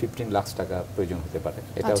হয় 15 লাখ টাকা প্রয়োজন হতে পারে।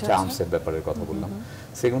 এটা হচ্ছে আর্মসের ব্যাপারের কথা বললাম।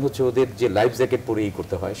 সেকেন্ড হচ্ছে ওদের যে লাইফ জ্যাকেট পরেই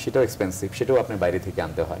করতে হয়, সেটাও এক্সপেন্সিভ, সেটাও আপনি বাইরে থেকে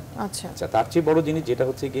আনতে হয়। আচ্ছা, তার চেয়ে বড় জিনিস যেটা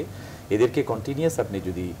হচ্ছে গিয়ে এদেরকে কন্টিনিউয়াস আপনি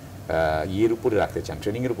যদি ইয়ের উপরে রাখতে চান,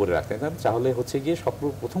 ট্রেনিং এর উপরে রাখতে চান, তাহলে হচ্ছে গিয়ে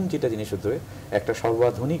সর্বপ্রথম যেটা জিনিস হতে হবে, একটা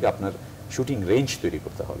সর্বাধুনিক আপনার শুটিং রেঞ্জ তৈরি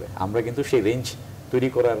করতে হবে। আমরা কিন্তু সেই রেঞ্জ তৈরি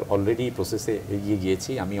করার অলরেডি প্রসেসে এগিয়ে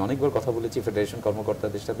গিয়েছি। আমি অনেকবার কথা বলেছি ফেডারেশন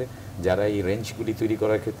কর্মকর্তাদের সাথে, যারা এই রেঞ্জগুলি তৈরি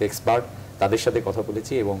করার ক্ষেত্রে এক্সপার্ট, তাদের সাথে কথা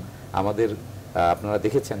বলেছি। এবং আমাদের আপনারা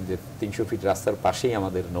দেখেছেন যে 300 ফিট রাস্তার পাশেই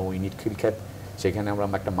আমাদের নৌ ইউনিট খিলখ্যাত, সেখানে আমরা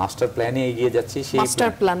একটা মাস্টার প্ল্যানে এগিয়ে যাচ্ছি। সেই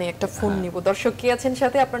মাস্টার প্ল্যানে একটা ফোন নিব। দর্শক কে আছেন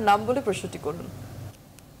সাথে, আপনার নাম বলে প্রশ্নটি করুন।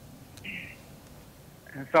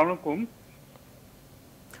 আসসালামু আলাইকুম।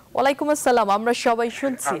 ওয়ালাইকুম আসসালাম, আমরা সবাই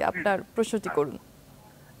শুনছি, আপনার প্রশ্নটি করুন।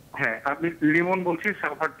 হ্যাঁ, আমি লিমন বলছি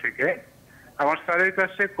সাভার থেকে। আমার স্যারের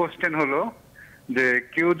কাছে কোশ্চেন হলো যে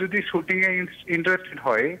কেউ যদি শুটিং এ ইন্টারেস্টেড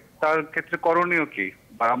হয়, তার ক্ষেত্রে করণীয় কি,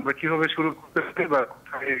 বা আমরা কিভাবে শুরু করতে পারি, বা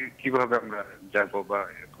কোথায় কিভাবে আমরা যাব, বা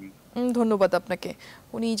এরকম ধন্যবাদ আপনাকে।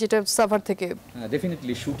 উনি যেটা সাভার থেকে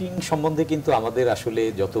ডেফিনেটলি শুটিং সম্বন্ধে কিন্তু আমাদের আসলে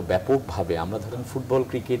যত ব্যাপকভাবে আমরা ধরেন ফুটবল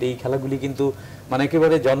ক্রিকেট এই খেলাগুলি কিন্তু মানে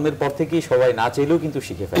একেবারে জন্মের পর থেকেই সবাই না চাইলেও কিন্তু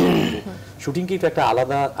শিখে ফেলে। শুটিং কিন্তু একটা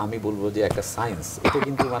আলাদা আমি বলবো যে একটা সায়েন্স, এটা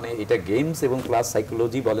কিন্তু মানে এটা গেমস এবং প্লাস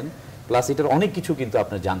সাইকোলজি বলেন প্লাস এটার অনেক কিছু কিন্তু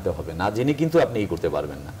আপনার জানতে হবে, না জেনে কিন্তু আপনি এই করতে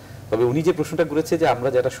পারবেন না। তবে উনি যে প্রশ্নটা করেছে যে আমরা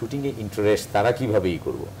যারা শুটিংয়ে ইন্টারেস্ট তারা কিভাবে এই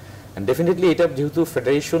করবো, ডেফিনেটলি এটা যেহেতু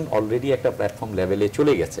ফেডারেশন অলরেডি একটা প্ল্যাটফর্ম লেভেলে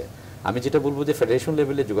চলে গেছে, আমি যেটা বলবো যে ফেডারেশন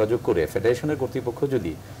লেভেলে যোগাযোগ করে ফেডারেশনের কর্তৃপক্ষ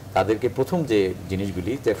যদি তাদেরকে প্রথম যে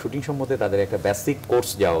জিনিসগুলি যে শুটিং সম্বন্ধে তাদের একটা বেসিক কোর্স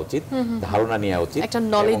দেওয়া উচিত, ধারণা নেওয়া উচিত,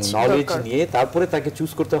 নলেজ নিয়ে তারপরে তাকে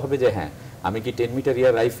চুজ করতে হবে যে হ্যাঁ আমি কি 10 মিটার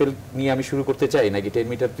এয়ার রাইফেল নিয়ে আমি শুরু করতে চাই, নাকি 10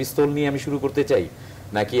 মিটার পিস্তল নিয়ে আমি শুরু করতে চাই,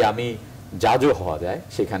 নাকি আমি জাজও হওয়া যায়।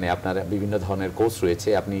 সেখানে আপনার বিভিন্ন ধরনের কোর্স রয়েছে।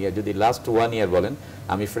 আপনি যদি লাস্ট 1 ইয়ার বলেন,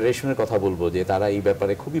 আমি ফেডারেশনের কথা বলবো যে তারা এই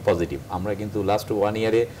ব্যাপারে খুবই পজিটিভ। আমরা কিন্তু লাস্ট 1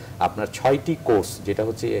 ইয়ারে আপনার 6টি কোর্স যেটা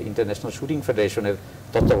হচ্ছে ইন্টারন্যাশনাল শুটিং ফেডারেশনের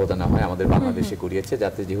তত্ত্বাবধানে হয় আমাদের বাংলাদেশে করিয়েছে,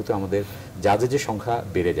 যাতে যেহেতু আমাদের জাজের সংখ্যা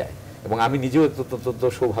বেড়ে যায়। এবং আমি নিজেও অত্যন্ত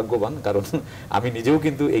সৌভাগ্যবান, কারণ আমি নিজেও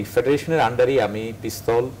কিন্তু এই ফেডারেশনের আন্ডারেই আমি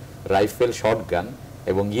পিস্তল, রাইফেল, শর্টগান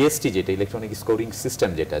এবং ইএসটি যেটা ইলেকট্রনিক স্কোরিং সিস্টেম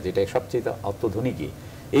যেটা সবচেয়ে অত্যাধুনিক,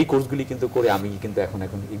 এই কোর্সগুলি কিন্তু করে আমি কিন্তু এখন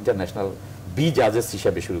ইন্টারন্যাশনাল বি জাজেস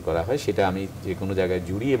হিসাবে শুরু করা হয়, সেটা আমি যে কোনো জায়গায়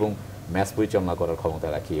জুরি এবং ম্যাচ পরিচালনা করার ক্ষমতা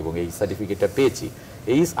রাখি এবং এই সার্টিফিকেটটা পেয়েছি।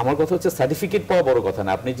 এই আমার কথা হচ্ছে সার্টিফিকেট পাওয়া বড় কথা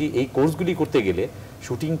না, আপনি যে এই কোর্সগুলি করতে গেলে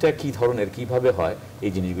শুটিংটা কী ধরনের কীভাবে হয়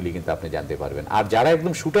এই জিনিসগুলি কিন্তু আপনি জানতে পারবেন। আর যারা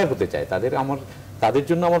একদম শুটার হতে চায় তাদের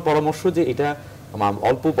জন্য আমার পরামর্শ যে এটা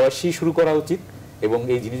অল্প বয়সেই শুরু করা উচিত এবং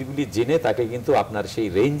এই জিনিসগুলি জেনে তাকে কিন্তু আপনার সেই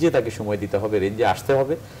রেঞ্জে তাকে সময় দিতে হবে, রেঞ্জে আসতে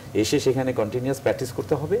হবে, এসে সেখানে কন্টিনিউয়াস প্র্যাকটিস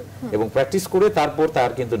করতে হবে এবং প্র্যাকটিস করে তারপর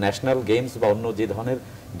তার কিন্তু ন্যাশনাল গেমস বা অন্য যে ধরনের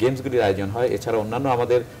গেমসগুলির আয়োজন হয়, এছাড়া অন্যান্য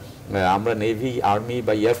আমরা নেভি, আর্মি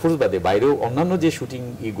বা এয়ারফোর্স বাদে বাইরেও অন্যান্য যে শুটিং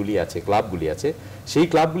ইগুলি আছে, ক্লাবগুলি আছে, সেই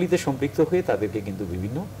ক্লাবগুলিতে সম্পৃক্ত হয়ে তাদেরকে কিন্তু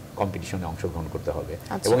বিভিন্ন কম্পিটিশনে অংশগ্রহণ করতে হবে।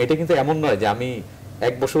 এবং এটা কিন্তু এমন নয় যে আমি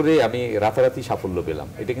 1 বছরে আমি রাতারাতি সাফল্য পেলাম,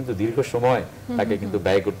 এটা কিন্তু দীর্ঘ সময় তাকে কিন্তু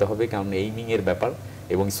ব্যয় করতে হবে, কারণ এইমিং এর ব্যাপার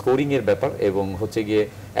এবং স্কোরিং এর ব্যাপার এবং হচ্ছে গিয়ে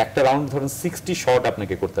একটা রাউন্ড ধরেন 60 শট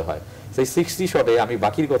আপনাকে করতে হয়। সেই 60 শটে আমি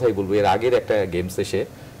বাকির কথাই বলবো, এর আগের একটা গেমস এসে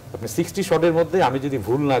আপনি 60 শটের মধ্যে আমি যদি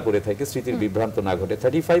ভুল না করে থাকি, স্মৃতির বিভ্রান্ত না ঘটে,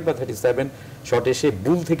 35 বা 37 শট এসে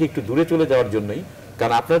বুল থেকে একটু দূরে চলে যাওয়ার জন্যই,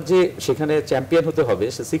 কারণ আপনার যে সেখানে চ্যাম্পিয়ন হতে হবে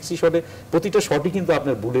সে 60 শটে প্রতিটা শটই কিন্তু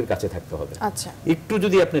আপনার বুলের কাছে থাকতে হবে। আচ্ছা, একটু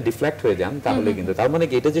যদি আপনি ডিফ্লেক্ট হয়ে যান তাহলে কিন্তু তার মানে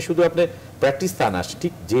কি এটা যে শুধু আপনি প্র্যাকটিস তা না,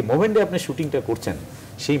 ঠিক যে মোমেন্টে আপনি শুটিংটা করছেন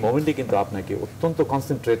সেই মোমেন্টে কিন্তু আপনাকে অত্যন্ত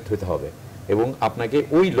কনসেন্ট্রেট হতে হবে এবং আপনাকে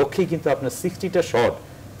ওই লক্ষ্যেই কিন্তু আপনার 60টা শট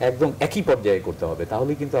একদম একই পর্যায়ে করতে হবে,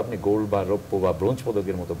 তাহলে কিন্তু আপনি গোল্ড বা রৌপ্য বা ব্রোঞ্জ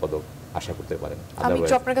পদকের মতো পদক আশা করতে পারেন। আমি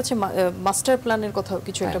একটু আপনার কাছে মাস্টার প্ল্যানের কথা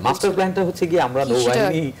কিছু একটা বলছিলাম। মাস্টার প্ল্যানটা হচ্ছে কি আমরা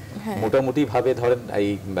নৌবাহিনী মোটামুটি ভাবে ধরেন এই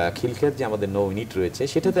খিলক্ষেত যে আমাদের নৌ ইউনিট রয়েছে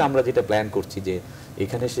সেটাতে আমরা যেটা প্ল্যান করছি যে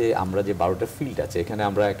এখানে আমরা যে 12টা ফিল্ড আছে এখানে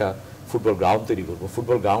আমরা একটা ফুটবল গ্রাউন্ড তৈরি করব।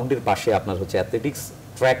 ফুটবল গ্রাউন্ডের পাশে আপনার হচ্ছে অ্যাথলেটিক্স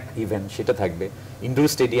ট্র্যাক ইভেন্ট সেটা থাকবে, ইনডোর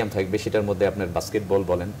স্টেডিয়াম থাকবে, সেটার মধ্যে আপনার বাস্কেটবল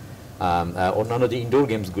বলেন, অন্যান্য যে ইনডোর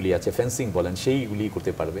গেমসগুলি আছে, ফেন্সিং বলেন, সেইগুলি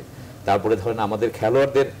করতে পারবে। তারপরে ধরেন আমাদের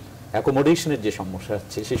খেলোয়াড়দের অ্যাকোমোডেশনের যে সমস্যা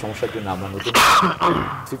আছে সেই সমস্যার জন্য আমরা নতুন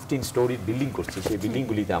 15 স্টোরি বিল্ডিং করছি, সেই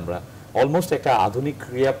বিল্ডিংগুলিতে আমরা অলমোস্ট একটা আধুনিক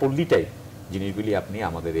ক্রীড়াপল্লী টাইপ জিনিসগুলি আপনি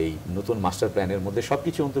আমাদের এই নতুন মাস্টার প্ল্যানের মধ্যে সব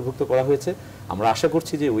কিছু অন্তর্ভুক্ত করা হয়েছে। আমরা আশা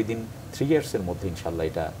করছি যে উইদিন 3 ইয়ার্সের মধ্যে ইনশাল্লাহ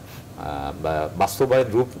এটা বাস্তবায়ন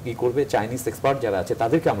রূপ কি করবে। চাইনিজ এক্সপার্ট যারা আছে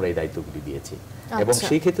তাদেরকে আমরা এই দায়িত্বগুলি দিয়েছি এবং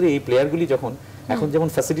সেই ক্ষেত্রে এই প্লেয়ারগুলি যখন এখন যেমন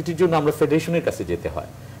ফ্যাসিলিটির জন্য আমরা ফেডারেশনের কাছে যেতে হয়,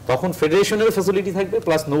 তখন ফেডারেশনের ফ্যাসিলিটি থাকবে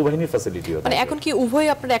প্লাস নৌবাহিনীর ফ্যাসিলিটিও থাকবে। মানে এখন কি উভয়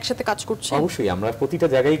আপনারা একসাথে কাজ করছেন? অবশ্যই আমরা প্রতিটা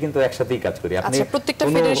জায়গায় কিন্তু একসাথেই কাজ করি। আপনি প্রত্যেকটা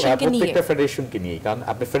ফেডারেশনকে নিয়ে, কারণ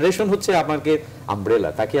আপনি ফেডারেশন হচ্ছে আপনাকে আমব্রেলা,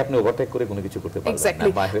 তাকে আপনি ওভারটেক করে কোনো কিছু করতে পারবেন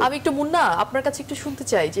না। আমি একটু মুন্না আপনার কাছে একটু শুনতে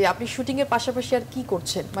চাই যে আপনি শুটিং এর পাশাপাশি আর কি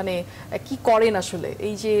করছেন, মানে কি করেন আসলে?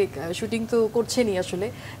 এই যে শুটিং তো করছেনই, আসলে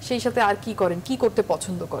সেই সাথে আর কি করেন, কি করতে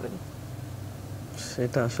পছন্দ করেন?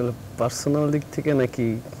 সেটা আসলে পার্সোনাল দিক থেকে নাকি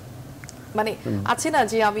মানে আছে না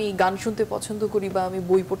যে আমি গান শুনতে পছন্দ করি বা আমি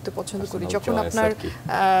বই পড়তে পছন্দ করি, যখন আপনার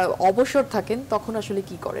অবসর থাকেন তখন আসলে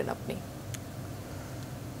কি করেন আপনি?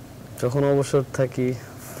 যখন অবসর থাকি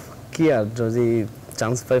কি আর যদি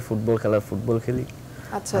চান্স পাই ফুটবল খেলার ফুটবল খেলি,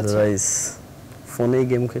 আদারওয়াইজ ফোনে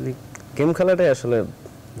গেম খেলি। গেম খেলাটাই আসলে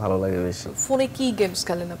ভালো লাগে বেশি। ফোনে কি গেমস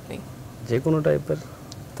খেলেন আপনি? যে কোনো টাইপের।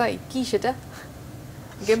 তাই কি সেটা?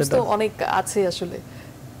 গেমস তো অনেক আছে আসলে।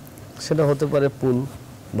 সেটা হতে পারে পুল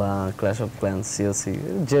বা ক্ল্যাশ অফ ক্ল্যান্স, সিওসি,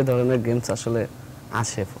 যে ধরনের গেমস আসলে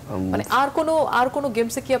আছে। মানে আর কোনো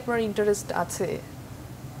গেমসে কি আপনার ইন্টারেস্ট আছে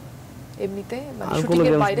এমনিতে? মানে শুটিং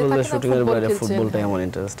এর বাইরে থাকে না, শুটিং এর বাইরে ফুটবলটাই আমার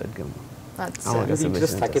ইন্টারেস্টেড গেম। আচ্ছা আমার কাছে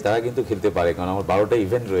ইন্টারেস্ট থাকে তারা কিন্তু খেলতে পারে, কারণ আমার 12টা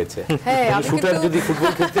ইভেন্ট রয়েছে। হ্যাঁ, আমি শুটার কিন্তু- যদি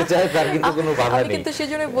ফুটবল খেলতে চায় তার কিন্তু কোনো বাধা আমি নেই, কিন্তু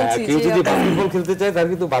সেজন্যই বলছি কেউ যে যদি আপনার- বাস্কেটবল খেলতে চায় তার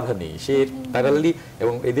কিন্তু বাধা নেই, সে প্যারালালি।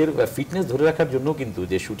 এবং এদের ফিটনেস ধরে রাখার জন্য কিন্তু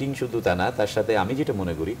যে শুটিং শুধু তা না, তার সাথে আমি যেটা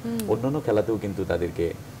মনে করি অন্যান্য খেলাতেও কিন্তু তাদেরকে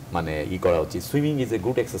মানে করা উচিত। Swimming is a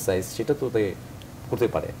good exercise, সেটা তো করতে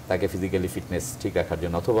পারে তাকে ফিজিক্যালি ফিটনেস ঠিক রাখার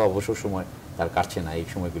জন্য, অথবা অবসর সময় তার কাটছে না এই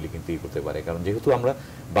সময়গুলি কিন্তু করতে পারে, কারণ যেহেতু আমরা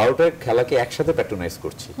 12টা খেলাকে একসাথে প্যাট্রোনাইজ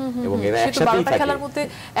করছি এবং এরা সেহেতু একসাথেই 12টা থাকে, খেলার মধ্যে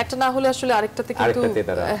একটা না হলে আসলে আরেকটাতে কিন্তু আরেকটাতে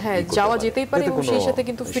তারা হ্যাঁ করতে যাওয়া পারে। যেতেই পারে এতে এবং কোনো সেই সাথে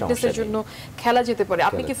কিন্তু ফিটনেসের সমস্যা নেই। জন্য খেলা যেতে পারে।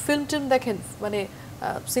 আপনি কি ফিল্ম টিম দেখেন, মানে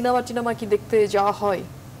সিনেমা কি দেখতে যাওয়া হয়,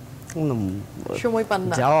 সময় পান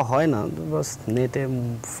না? যাওয়া হয় না, বাস নেটে,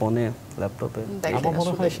 ফোনে, ল্যাপটপে। দেখেন আমার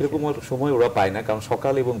মনে হয় আসলে। সেরকম আর সময় ওরা পায় না, কারণ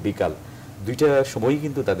সকাল এবং বিকাল দুইটা সময়ই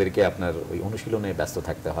কিন্তু তাদেরকে আপনার ওই অনুশীলনে ব্যস্ত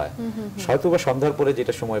থাকতে হয়। হয়তো বা সন্ধ্যার পরে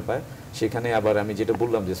যেটা সময় পায় সেখানে আবার আমি যেটা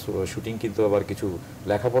বললাম যে শুটিং কিন্তু আবার কিছু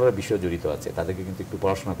লেখাপড়ার বিষয় জড়িত আছে, তাদেরকে কিন্তু একটু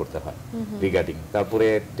পড়াশোনা করতে হয় রিগার্ডিং। তারপরে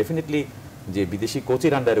ডেফিনেটলি যে বিদেশি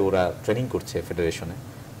কোচের আন্ডারে ওরা ট্রেনিং করছে ফেডারেশনে,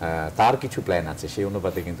 তার কিছু প্ল্যান আছে, সেই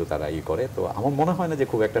অনুপাতে কিন্তু তারা করে। তো আমার মনে হয় না যে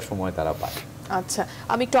খুব একটা সময় তারা পায়। আচ্ছা,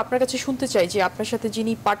 আমি একটু আপনার কাছে শুনতে চাই যে আপনার সাথে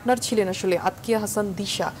যিনি পার্টনার ছিলেন আসলে আতকিয়া হাসান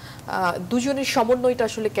দিশা, দুজনের সমন্বয়টা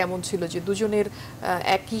আসলে কেমন ছিল? যে দুজনের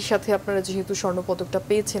একই সাথে আপনারা যেহেতু স্বর্ণপদকটা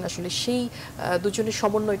পেয়েছেন, আসলে সেই দুজনের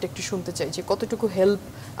সমন্বয়টা একটু শুনতে চাই, যে কতটুকু হেল্প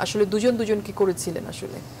আসলে দুজনকে করেছিলেন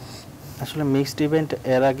আসলে। আসলে মিক্সড ইভেন্ট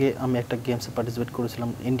এর আগে আমি একটা গেমসে পার্টিসিপেট করেছিলাম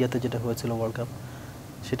ইন্ডিয়াতে, যেটা হয়েছিল ওয়ার্ল্ড কাপ,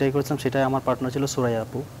 সেটাই করেছিলাম। সেটাই আমার পার্টনার ছিল সুরাইয়া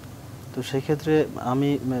আপু। তো সেই ক্ষেত্রে আমি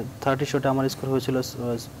 30 শটে আমার স্কোর হয়েছিল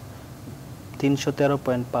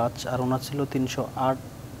 313.5, আর ওনার ছিল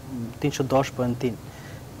 310.3।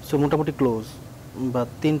 সো মোটামুটি ক্লোজ বা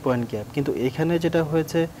 3 পয়েন্ট গ্যাপ। কিন্তু এখানে যেটা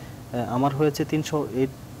হয়েছে, আমার হয়েছে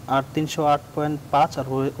 308.5 আর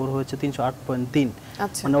ওর হয়েছে 308.3,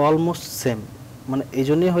 আচ্ছা, মানে অলমোস্ট সেম। মানে এই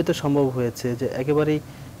জন্যই হয়তো সম্ভব হয়েছে যে একেবারেই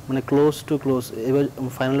মানে ক্লোজ টু ক্লোজ। এবার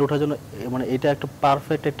ফাইনালে ওঠার জন্য মানে এটা একটা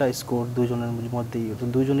পারফেক্ট একটা স্কোর দুজনের মধ্যেই,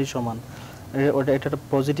 দুজনই সমান। এটা একটা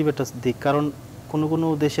পজিটিভ একটা দিক, কারণ কোনো কোনো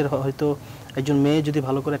দেশের হয়তো একজন মেয়ে যদি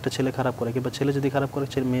ভালো করে একটা ছেলে খারাপ করে, কিংবা ছেলে যদি খারাপ করে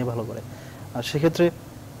মেয়ে ভালো করে। আর সেক্ষেত্রে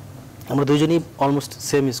আমরা দুজনই অলমোস্ট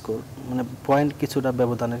সেম স্কোর, মানে পয়েন্ট কিছুটা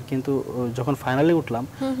ব্যবধানের। কিন্তু যখন ফাইনালে উঠলাম,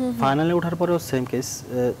 ফাইনালে ওঠার পরেও সেম কেস।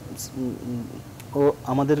 ও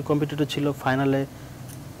আমাদের কম্পিটিটর ছিল ফাইনালে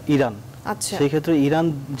ইরান। আচ্ছা, সেই ক্ষেত্রে ইরান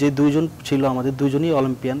যে দুইজন ছিল আমাদের, দুজনই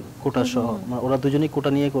অলিম্পিয়ান কোটা সহ, মানে ওরা দুজনই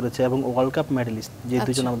কোটা নিয়ে করেছে এবং ওয়ার্ল্ড কাপ মেডেলিস্ট যে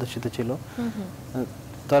দুজন আমাদের সাথে ছিল।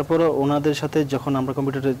 তারপরে ওনাদের সাথে যখন আমরা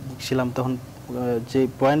কম্পিটিটরে ছিলাম, তখন যে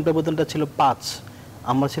পয়েন্ট ব্যবধানটা ছিল 5,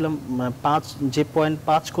 আমরা ছিলাম 5, যে পয়েন্ট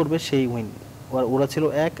 5 করবে সেই উইন। ওরা ছিল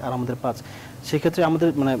 1 আর আমাদের 5। সেক্ষেত্রে আমাদের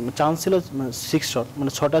মানে চান্স ছিল 6 শট,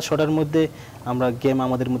 মানে 6টা শটের মধ্যে আমরা গেম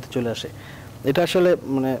আমাদের মধ্যে চলে আসে। এটা আসলে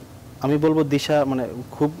মানে আমি বলবো দিশা মানে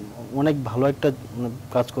খুব অনেক ভালো একটা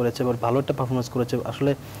কাজ করেছে, বা ভালো একটা পারফরমেন্স করেছে।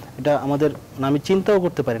 আসলে এটা আমাদের আমি চিন্তাও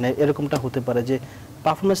করতে পারি না এরকমটা হতে পারে, যে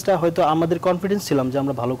পারফরমেন্সটা হয়তো আমাদের কনফিডেন্স ছিলাম যে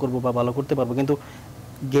আমরা ভালো করব বা ভালো করতে পারবো, কিন্তু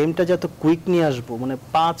গেমটা যত কুইক নিয়ে আসবো, মানে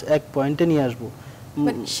 5-1 পয়েন্টে নিয়ে আসবো,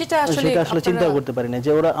 সেটা আসলে চিন্তাও করতে পারি না।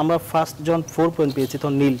 যে ওরা আমরা ফার্স্ট যখন 4 পয়েন্ট পেয়েছি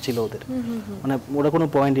তখন নীল ছিল ওদের, মানে ওরা কোনো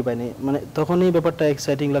পয়েন্টই পায়নি। মানে তখনই ব্যাপারটা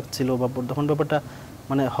এক্সাইটিং লাগছিল, বা তখন ব্যাপারটা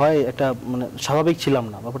মানে হয় একটা মানে স্বাভাবিক ছিলাম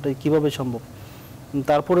না, ব্যাপারটা কিভাবে সম্ভব।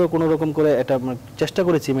 তারপরেও কোনো রকম করে এটা চেষ্টা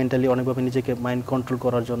করেছি মেন্টালি অনেকভাবে নিজেকে মাইন্ড কন্ট্রোল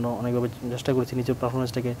করার জন্য, অনেকভাবে চেষ্টা করেছি নিজের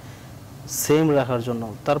পারফরমেন্সটাকে সেম রাখার জন্য।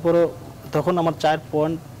 তারপরেও তখন আমার 4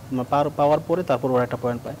 পয়েন্ট পাওয়ার পরে তারপর ওরা একটা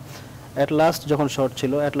পয়েন্ট পায়। অ্যাট লাস্ট যখন শট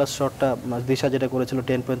ছিল, অ্যাট লাস্ট শটটা দিশা যেটা করেছিল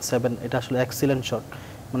 10.7, এটা আসলে এক্সিলেন্ট শট।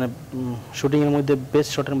 মানে শুটিংয়ের মধ্যে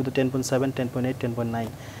বেস্ট শটের মধ্যে 10.7, 10.8, 10.9,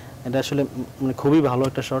 এটা আসলে মানে খুবই ভালো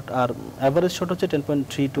একটা শট। আর অ্যাভারেজ শট হচ্ছে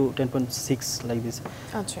 10.3 to 10.6 লাইক দিস।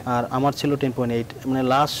 আচ্ছা, আর আমার ছিল 10.8। মানে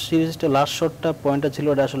লাস্ট সিরিজটা লাস্ট শটটা পয়েন্টটা ছিল,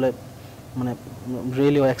 এটা আসলে মানে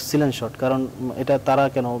রিয়েলি এক্সিলেন্ট শট। কারণ এটা তারা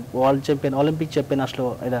কেন ওয়ার্ল্ড চ্যাম্পিয়ন, অলিম্পিক চ্যাম্পিয়ন আসলেও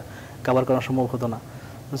এটা কভার করা সম্ভব হতো না।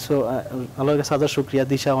 সো আল্লাহর কাছে হাজার শুকরিয়া,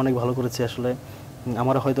 দিশা অনেক ভালো করেছে আসলে,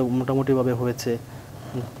 আমার হয়তো মোটামুটিভাবে হয়েছে।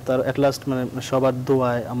 তার এট লাস্ট মানে সবার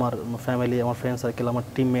দোয়ায়, আমার ফ্যামিলি, আমার ফ্রেন্ড সার্কেল, আমার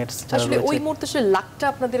টিমমেটস যারা আসলে ওই রয়েছে, মুহূর্তে আসলে লাকটা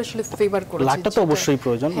আপনাদের আসলে ফেভার করেছে। লাকটা তো অবশ্যই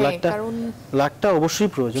প্রয়োজন, লাকটা অবশ্যই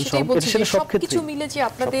প্রয়োজন সব ক্ষেত্রে। কিছু মিলে যে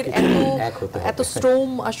আপনাদের এত শ্রম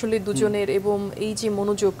আসলে দুজনের, এবং এই যে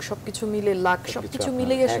মনোযোগ, সবকিছু মিলে লাক, সবকিছু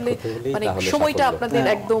মিলেই আসলে মানে সময়টা আপনাদের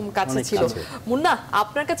একদম কাছে ছিল। মুন্না,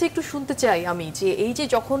 আপনার কাছে একটু শুনতে চাই আমি, যে এই যে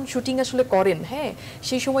যখন শুটিং আসলে করেন, হ্যাঁ,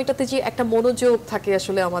 সেই সময়টাতে যে একটা মনোযোগ থাকে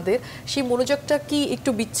আসলে আমাদের, সেই মনোযোগটা কি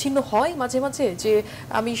একটু বিচ্ছিন্ন হয় মাঝে মাঝে? যে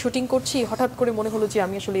আমি শুটিং করছি, হঠাৎ করে মনে হলো যে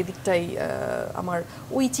আমি আসলে এদিকটাই আমার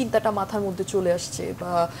ওই চিন্তাটা মাথার মধ্যে চলে আসছে,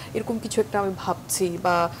 বা এরকম কিছু একটা আমি ভাবছি,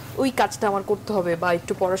 বা ওই কাজটা আমার করতে হবে, বা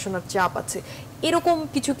একটু পড়াশোনার চাপ আছে, এরকম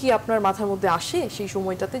কিছু কি আপনার মাথার মধ্যে আসে সেই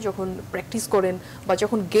সময়টাতে যখন প্র্যাকটিস করেন বা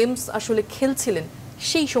যখন গেমস আসলে খেলছিলেন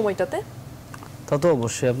সেই সময়টাতে? তা তো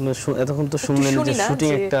অবশ্যই, আপনি এতক্ষণ তো শুনলেন যে শুটিং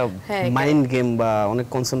একটা মাইন্ড গেম বা অনেক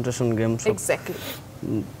কনসেন্ট্রেশন গেম। এক্স্যাক্টলি।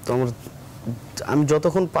 তো আমি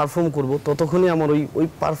যতক্ষণ পারফর্ম করব ততক্ষণই আমার ওই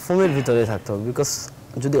পারফর্মের ভিতরে থাকতে হবে, বিকজ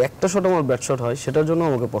যদি একটা শট আমার ব্যাট শট হয় সেটার জন্য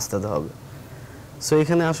আমাকে পস্তাতে হবে। সো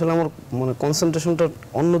এখানে আসলে আমার মানে কনসেন্ট্রেশনটা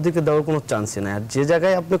অন্যদিকে দেওয়ার কোনো চান্সই নাই। আর যে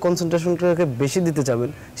জায়গায় আপনি কনসেন্ট্রেশনটাকে বেশি দিতে চাবেন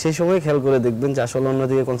সেই সময় খেয়াল করে দেখবেন যে আসলে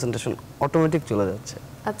অন্যদিকে কনসেন্ট্রেশন অটোমেটিক চলে যাচ্ছে।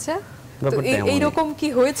 আচ্ছা, এইরকম কি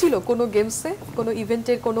হয়েছিল কোনো গেমসে, কোনো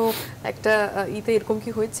ইভেন্টের কোনো একটা এরকম কি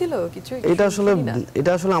হয়েছিল কিছু? এটা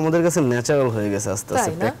আসলে আমাদের কাছে ন্যাচারাল হয়ে গেছে আস্তে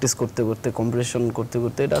আস্তে, প্র্যাকটিস করতে করতে, কম্পিটিশন করতে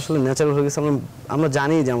করতে এটা আসলে ন্যাচারাল হয়ে গেছে। আমরা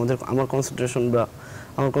জানি যে আমার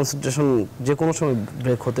কনসেন্ট্রেশন যে কোনো সময়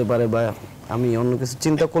ব্রেক হতে পারে, বা আমি অন্য কিছু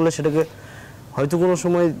চিন্তা করলে সেটাকে হয়তো কোনো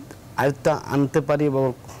সময় আয়ত্তে আনতে পারি, বা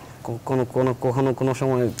কখনো কোনো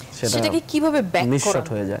সময় সেটাকে কিভাবে ব্যাক মিসশট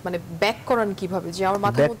হয়ে যায়। মানে ব্যাক করান কিভাবে, যে আমার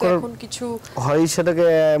মাথার মধ্যে এখন কিছু হয় সেটাকে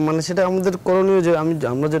মানে সেটা আমাদের করণীয় যে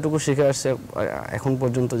আমরা যেটুকু শিখে আসছি এখন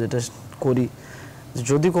পর্যন্ত যেটা করি,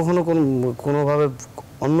 যদি কখনো কোনোভাবে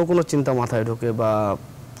অন্য কোনো চিন্তা মাথায় ঢোকে বা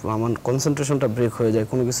আমার কনসেন্ট্রেশনটা ব্রেক হয়ে যায়,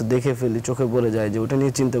 কোনো কিছু দেখে ফেলি, চোখে পড়ে যায় যে ওটা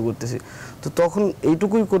নিয়ে চিন্তা করতেছি, তো তখন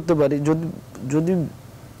এইটুকুই করতে পারি, যদি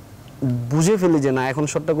বুঝে ফেলি যে না এখন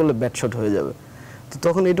শটটা করলে ব্যাট শট হয়ে যাবে, তো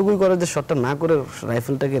তখন এটুকুই করা যে শটটা না করে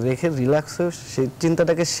রাইফেলটাকে রেখে রিল্যাক্স হয়ে সেই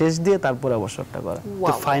চিন্তাটাকে শেষ দিয়ে তারপরে আবার শটটা করা।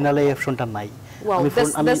 তো ফাইনালে এই অপশনটা নাই। Wow,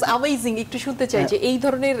 that's amazing. একটু শুনতে চাই যে এই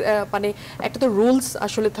ধরনের মানে একটা তো রুলস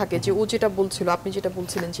আসলে থাকে, যে ও যেটা বলছিল, আপনি যেটা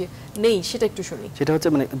বলছিলেন যে নেই, সেটা একটু শুনি। সেটা হচ্ছে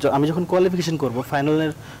মানে আমি যখন কোয়ালিফিকেশন করব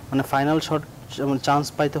ফাইনালের, মানে ফাইনাল শট যেমন চান্স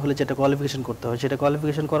পাইতে হলে যেটা কোয়ালিফিকেশন করতে হয়, সেটা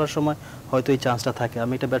কোয়ালিফিকেশন করার সময় হয়তো এই চান্সটা থাকে।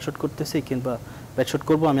 আমি এটা ব্যাট শট করতেছি কিংবা ব্যাট শট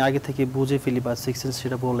করবো, আমি আগে থেকে বুঝে ফেলি বা সিক্স সেন্স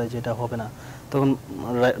সেটা বলে যে এটা হবে না, তখন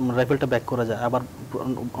রাইফেলটা ব্যাক করা যায়, আবার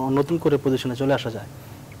নতুন করে পজিশনে চলে আসা যায়।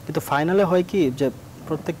 কিন্তু ফাইনালে হয় কি যে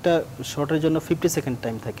প্রত্যেকটা শটের জন্য 50 সেকেন্ড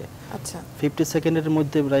টাইম থাকে। আচ্ছা, 50 সেকেন্ডের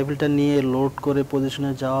মধ্যে রাইফেলটা নিয়ে লোড করে পজিশনে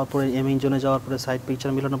যাওয়ার পরে, এমিং জোনে যাওয়ার পরে, সাইড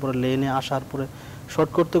পিকচার মিলানোর পরে, লেনে আসার পরে শট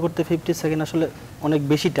করতে করতে 50 সেকেন্ড আসলে অনেক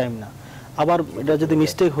বেশি টাইম না। আবার এটা যদি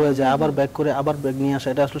মিস্টেক হয়ে যায়, আবার ব্যাক করে আবার ব্যাক নিয়ে আসা,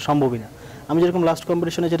 এটা আসলে সম্ভবই না। আমি যেরকম লাস্ট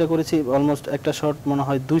কম্পিটিশনে যেটা করেছি, অলমোস্ট একটা শট মনে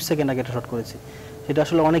হয় 2 সেকেন্ড আগে একটা শট করেছি, সেটা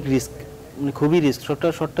আসলে অনেক রিস্ক, মানে খুবই রিস্ক।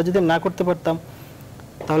 শটটা যদি না করতে পারতাম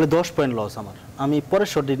তাহলে 10 পয়েন্ট লস আমার, আমি পরের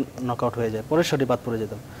শটে নকআউট হয়ে যায়, পরের শটে বাদ পড়ে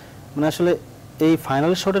যেতাম। মানে আসলে এই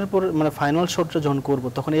ফাইনাল শটের পর, মানে ফাইনাল শটটা যখন করবো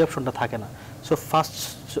তখন এই অপশনটা থাকে না। সো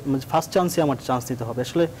ফার্স্ট চান্সে আমার চান্স নিতে হবে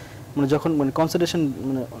আসলে। মানে যখন মানে কনসেন্ট্রেশন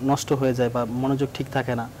মানে নষ্ট হয়ে যায় বা মনোযোগ ঠিক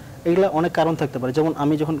থাকে না, এগুলো অনেক কারণ থাকতে পারে। যেমন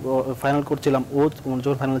আমি যখন ফাইনাল করছিলাম, ও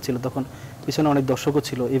যখন ফাইনাল ছিল তখন পিছনে অনেক দর্শকও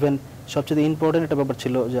ছিল। ইভেন সবচেয়ে ইম্পর্টেন্ট একটা ব্যাপার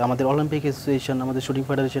ছিল যে আমাদের অলিম্পিক অ্যাসোসিয়েশন, আমাদের শুটিং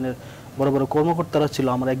ফেডারেশনের বড় বড় কর্মকর্তারা ছিল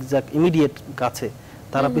আমার এক্সাক্ট ইমিডিয়েট কাছে,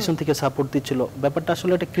 তারা পিছন থেকে সাপোর্ট দিচ্ছিল। ব্যাপারটা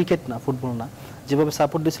আসলে এটা ক্রিকেট না, ফুটবল না, যেভাবে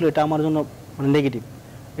সাপোর্ট দিচ্ছিল এটা আমার জন্য মানে নেগেটিভ,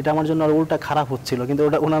 এটা আমার জন্য আর উল্টা খারাপ হচ্ছিল, কিন্তু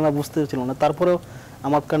ওটা ওনারা বুঝতে ছিল না। তারপরেও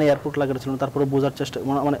আমার কানে এয়ারপোর্ট লাগানো ছিল, তারপরে বোঝার চেষ্টা,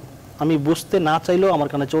 মানে আমি বুঝতে না চাইলেও আমার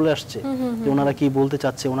কানে চলে আসছে যে ওনারা কি বলতে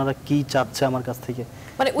চাচ্ছে, ওনারা কি চাচ্ছে আমার কাছ থেকে।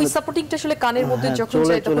 মানে ওই সাপোর্টিংটা আসলে কানের মধ্যে যখন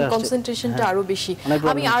যায় তখন কনসেন্ট্রেশনটা আরো বেশি।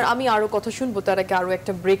 আমি আরো কথা শুনবো, তার আগে আরো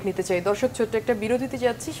একটা ব্রেক নিতে চাই। দর্শক, ছোট্ট একটা বিরতিতে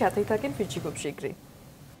যাচ্ছি, সাথেই থাকেন, ফিরছি খুব শীঘ্রই।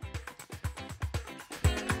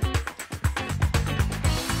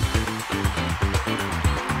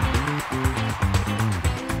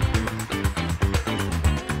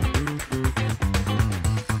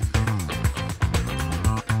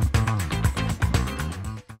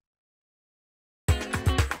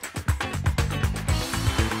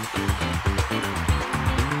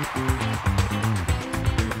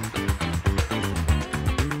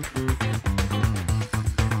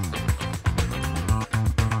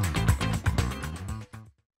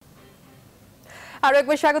 আরো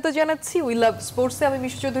একবার স্বাগত জানাচ্ছি উই লাভ স্পোর্টসে। আমি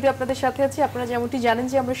মিশু চৌধুরী আপনাদের সাথে আছি। আপনারা যেমনটি জানেন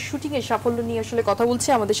যে আমরা শুটিং এর সাফল্য নিয়ে আসলে কথা বলছি।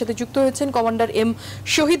 আমাদের সাথে যুক্ত হয়েছেন কমান্ডার এম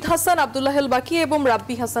শহীদ হাসান, আব্দুল্লাহেল বাকি এবং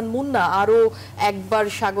রাব্বি হাসান মুন্না। আরো একবার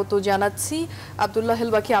স্বাগত জানাচ্ছি। আব্দুল্লাহেল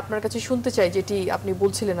বাকি, আপনার কাছে শুনতে চাই যেটি আপনি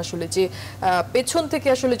বলছিলেন আসলে যে পেছন থেকে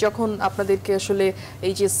আসলে যখন আপনাদেরকে আসলে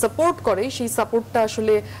এই যে সাপোর্ট করে, সেই সাপোর্টটা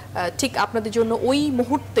আসলে ঠিক আপনাদের জন্য ওই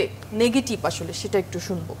মুহূর্তে নেগেটিভ আসলে, সেটা একটু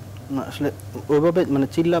শুনবো। না আসলে ওইভাবে মানে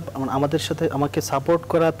চিল্লা আমাদের সাথে আমাকে সাপোর্ট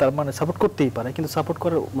করা, তার মানে সাপোর্ট করতেই পারে, কিন্তু সাপোর্ট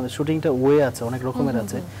করার মানে শুটিংটা ওয়ে আছে, অনেক রকমের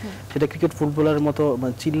আছে। সেটা ক্রিকেট ফুটবলের মতো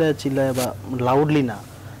মানে চিল্লায় বা লাউডলি না,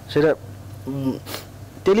 সেটা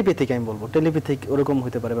টেলিপ্যাথিক, আমি বলবো টেলিপ্যাথিক ওরকম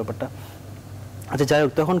হতে পারে ব্যাপারটা। আচ্ছা যাই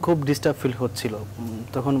হোক, তখন খুব ডিস্টার্ব ফিল হচ্ছিল,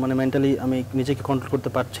 তখন মানে মেন্টালি আমি নিজেকে কন্ট্রোল করতে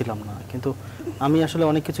পারছিলাম না। কিন্তু আমি আসলে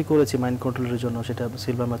অনেক কিছু করেছি মাইন্ড কন্ট্রোলের জন্য, সেটা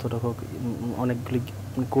সিলভার মেথড হোক, অনেকগুলি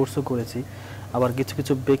কোর্সও করেছি। আবার কিছু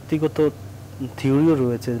কিছু ব্যক্তিগত থিওরিও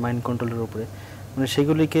রয়েছে মাইন্ড কন্ট্রোলের উপরে, মানে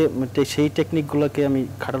সেগুলিকে সেই টেকনিকগুলোকে আমি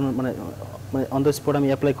খাটানোর মানে অন দ্য স্পট আমি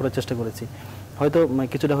অ্যাপ্লাই করার চেষ্টা করেছি। হয়তো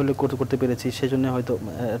কিছুটা হলেও করতে পেরেছি, সেই জন্য হয়তো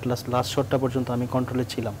লাস্ট শটটা পর্যন্ত আমি কন্ট্রোলে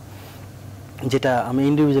ছিলাম, যেটা আমি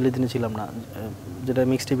ইন্ডিভিজুয়ালি দিনে ছিলাম না, যেটা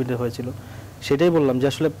মিক্সড ইভেন্টে হয়েছিল। সেটাই বললাম যে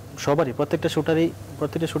আসলে সবারই প্রত্যেকটা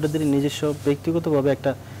শুটারদেরই নিজস্ব ব্যক্তিগতভাবে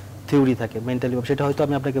একটা থিওরি থাকে মেন্টালি, সেটা হয়তো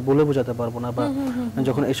আমি আপনাকে বলে বোঝাতে পারবো না। বা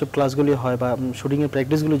যখন এইসব ক্লাসগুলি হয় বা শুটিংয়ের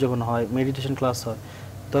প্র্যাকটিসগুলি যখন হয়, মেডিটেশন ক্লাস হয়,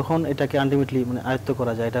 তখন এটাকে আলটিমেটলি মানে আয়ত্ত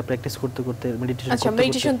করা যায়। এটা প্র্যাকটিস করতে করতে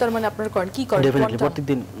মেডিটেশন তার মানে আপনার কি করেন ডেফিনেটলি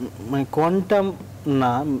প্রত্যেকদিন, মানে কোয়ান্টাম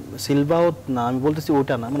না, সিলবাউট না, আমি বলতেছি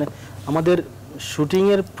ওটা না, মানে আমাদের শুটিং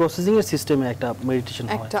এর প্রসেসিং এর সিস্টেমে একটা মেডিটেশন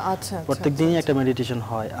হয়, প্রত্যেকদিনই একটা মেডিটেশন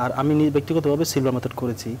হয়। আর আমি ব্যক্তিগতভাবে সিলভার মেথড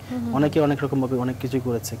করেছি, অনেকে অনেক রকম ভাবে অনেক কিছু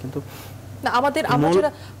করেছে, কিন্তু না আমরা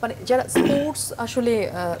যারা স্পোর্টস আসলে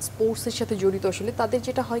স্পোর্টসের সাথে জড়িত আসলে তাদের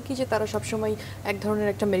যেটা হয় কি যে তারা সবসময় এক ধরনের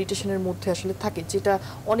একটা মেডিটেশনের মধ্যে আসলে থাকে, যেটা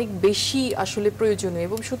অনেক বেশি আসলে প্রয়োজনীয়।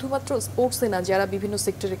 এবং শুধুমাত্র স্পোর্টসে না, যারা বিভিন্ন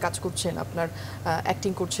সেক্টরে কাজ করছেন, আপনার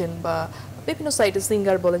অ্যাক্টিং করছেন বা বিভিন্ন সাইডে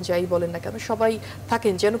সিঙ্গার বলেন, যাই বলেন না কেন, সবাই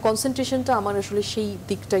থাকেন যেন কনসেন্ট্রেশনটা আমার আসলে সেই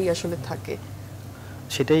দিকটাই আসলে থাকে।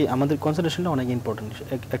 সেটাই আমাদের কনসেন্ট্রেশনটা অনেক ইম্পর্টেন্ট।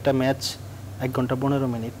 একটা ম্যাচ 1 ঘন্টা 15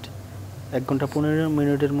 মিনিট, 1 ঘন্টা 15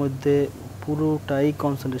 মিনিটের মধ্যে পুরোটাই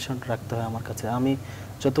কনসেন্ট্রেশন রাখতে হয় আমার কাছে। আমি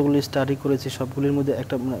যতগুলি স্টাডি করেছি সবগুলির মধ্যে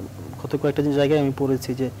একটা কয়েকটা জায়গায় আমি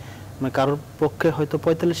পড়েছি যে মানে কারোর পক্ষে হয়তো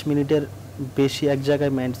 45 মিনিটের বেশি এক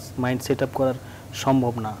জায়গায় মাইন্ড সেট আপ করার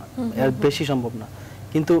সম্ভব না, এর বেশি সম্ভব না,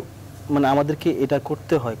 কিন্তু মানে আমাদেরকে এটা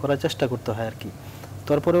করতে হয়, করার চেষ্টা করতে হয় আর কি।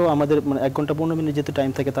 তারপরেও আমাদের মানে 1 ঘন্টা 15 মিনিট যেহেতু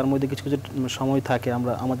টাইম থাকে, তার মধ্যে কিছু কিছু সময় থাকে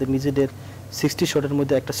আমরা আমাদের নিজেদের 60 শটের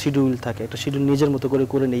মধ্যে একটা শিডিউল থাকে, একটা শিডিউল নিজের মতো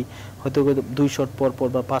করে নেই। হয়তো 2 শট পর পর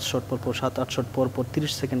বা 5 শট পর পর 7-8 শট পর পর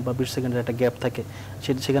 30 সেকেন্ড বা 20 সেকেন্ডের একটা গ্যাপ থাকে,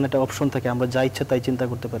 সেখানে একটা অপশন থাকে, আমরা যা ইচ্ছা তাই চিন্তা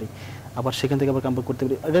করতে পারি, আবার সেখান থেকে আবার কামব্যাক করতে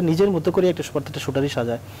পারি। এটা নিজের মতো করে একটা প্রত্যেকটা শুটারই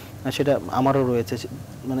সাজায়, সেটা আমারও রয়েছে।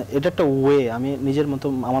 মানে এটা একটা ওয়ে, আমি নিজের মতো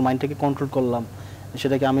আমার মাইন্ডটাকে কন্ট্রোল করলাম,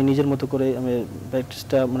 সেটাকে আমি নিজের মতো করে আমি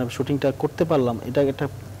প্র্যাকটিসটা মানে শুটিংটা করতে পারলাম। এটা একটা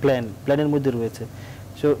প্ল্যানের মধ্যে রয়েছে।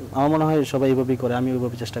 সো আমার মনে হয় সবাই এইভাবেই করে, আমি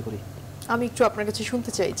ওইভাবে চেষ্টা করি। আমি একটু আপনার কাছে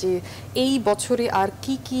শুনতে চাই যে এই বছরে আর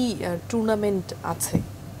কি কি টুর্নামেন্ট আছে?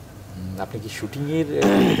 আপনি কি শুটিং এর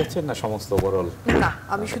যাচ্ছেন না সমস্ত ওভারঅল? না,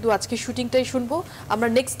 আমি শুধু আজকে শুটিংটাই শুনবো। আমরা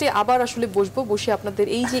নেক্সট ডে আবার আসলে বসে আপনাদের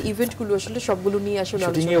এই যে ইভেন্টগুলো আসলে সবগুলো নিয়ে আসলে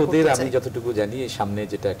শুটিং এ ওদের আমি যতটুকু জানি সামনে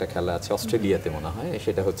যেটা একটা খেলা আছে অস্ট্রেলিয়াতে মনে হয়,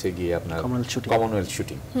 সেটা হচ্ছে গিয়ে আপনার কমনওয়েলথ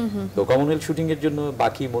শুটিং। তো কমনওয়েলথ শুটিং এর জন্য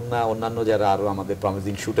বাকি মুন্না অন্যান্য যারা আরো আমাদের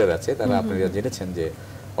প্রমিজিং শুটার আছে, তারা আপনারা জেনেছেন যে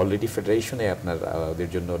অলরেডি ফেডারেশনে আপনার ওদের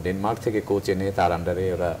জন্য ডেনমার্ক থেকে কোচ এনে তার আন্ডারে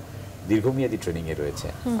ওরা দীর্ঘমেয়াদী ট্রেনিং এ রয়েছে।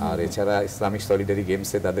 আর এছাড়া ইসলামিক সলিডারি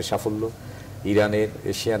গেমসে তাদের সাফল্য, ইরানের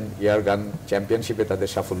এশিয়ান এয়ার গান চ্যাম্পিয়নশিপে তাদের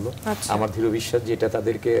সাফল্য, আমার দৃঢ় বিশ্বাস যে এটা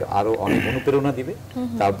তাদেরকে আরো অনেক অনুপ্রেরণা দিবে।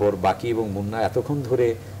 তারপর বাকি এবং মুন্না এতক্ষণ ধরে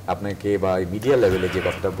আপনাকে বা মিডিয়া লেভেলে যে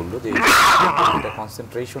কথাটা বললো যে এটা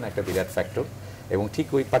কনসেন্ট্রেশন একটা বিরাট ফ্যাক্টর, এবং ঠিক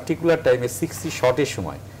ওই পার্টিকুলার টাইমে 60 শটের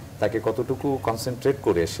সময় তাকে কতটুকু কনসেন্ট্রেট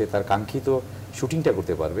করে সে তার কাঙ্ক্ষিত শুটিংটা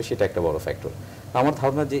করতে পারবে, সেটা একটা বড় ফ্যাক্টর। আমার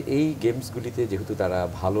ধারণা যে এই গেমসগুলিতে যেহেতু তারা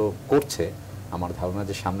ভালো করছে, আমার ধারণা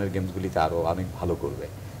যে সামনের গেমসগুলিতে আরো অনেক ভালো করবে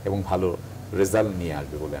এবং ভালো রেজাল্ট নিয়ে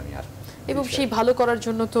আসবে বলে আমি আর। এবং সেই ভালো করার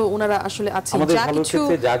জন্য তো ওনারা আসলে আছে, আমাদের ভালো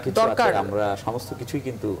ক্ষেত্রে যা কিছু আছে আমরা সমস্ত কিছুই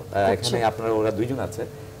কিন্তু এখানে আপনারা ওরা দুইজন আছে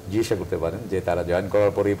জিজ্ঞাসা করতে পারেন যে তারা জয়েন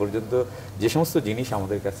করার পরে এই পর্যন্ত যে সমস্ত জিনিস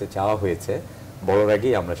আমাদের কাছে চাওয়া হয়েছে বড়র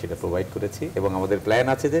আগেই আমরা সেটা প্রোভাইড করেছি, এবং আমাদের প্ল্যান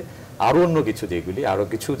আছে যে আরো অন্য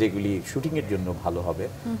কিছু যেগুলি শুটিং এর জন্য ভালো হবে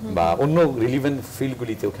বা অন্য রিলিভেন্ট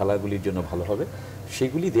ফিল্ডগুলিতেও খেলাগুলির জন্য ভালো হবে,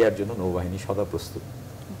 সেগুলি দেওয়ার জন্য নৌবাহিনী সদা প্রস্তুত।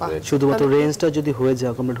 শুধুমাত্র রেঞ্জটা যদি হয়ে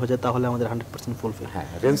যায়, কমপ্লিট হয়ে যায়, তাহলে আমাদের 100% ফুলফিল। হ্যাঁ,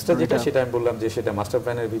 রেঞ্জটা যেটা সেটা আমি বললাম যে সেটা মাস্টার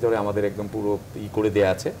প্ল্যানের ভিতরে আমাদের একদম পুরো করে দেয়া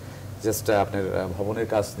আছে। জাস্ট আপনার ভবনের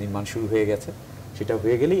কাজ নির্মাণ শুরু হয়ে গেছে, সেটা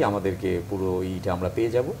হয়ে গেলেই আমাদেরকে পুরো এইটা আমরা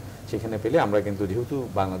পেয়ে যাব। সেখানে পেলে আমরা কিন্তু যেহেতু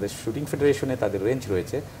বাংলাদেশ শুটিং ফেডারেশনে তাদের রেঞ্জ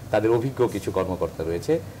রয়েছে, তাদের অভিজ্ঞ কিছু কর্মকর্তা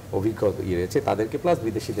রয়েছে, অভিজ্ঞ রয়েছে, তাদেরকে প্লাস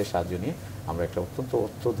বিদেশিদের সাহায্য নিয়ে আমরা একটা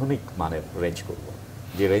অত্যাধুনিক মানের রেঞ্জ করব,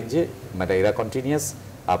 যে রেঞ্জে মানে এরা কন্টিনিউয়াস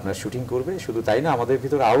আপনার শুটিং করবে। শুধু তাই না, আমাদের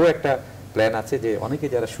ভিতরে আরও একটা প্ল্যান আছে যে অনেকে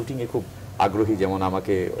যারা শুটিংয়ে খুব আগ্রহী, যেমন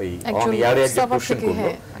আমাকে ওই অন ইয়ারে একটা কোশ্চেন করলো,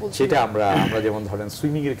 সেটা আমরা যেমন ধরেন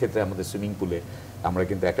সুইমিং এর ক্ষেত্রে আমাদের সুইমিং পুলে আমরা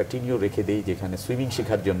কিন্তু একটা টিনিও রেখে দেই যেখানে সুইমিং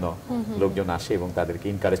শেখার জন্য লোকজন আসে এবং তাদেরকে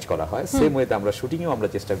এনকারেজ করা হয়। সেম ওয়েতে আমরা শুটিংয়েও আমরা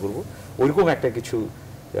চেষ্টা করব ওইরকম একটা কিছু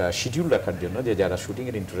শিডিউল রাখার জন্য, যে যারা শুটিং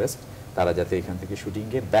এর ইন্টারেস্ট তারা যাতে এখান থেকে শুটিং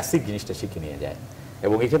এর বেসিক জিনিসটা শিখে নিয়ে যায়।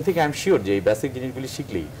 এবং এখান থেকে আই এম শিওর যে এই বেসিক জিনিসগুলি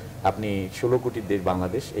শিখলেই আপনি 16 কোটির দেশ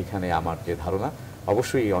বাংলাদেশ, এখানে আমার যে ধারণা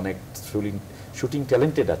অবশ্যই অনেক শুটিং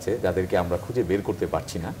ট্যালেন্টেড আছে যাদেরকে আমরা খুঁজে বের করতে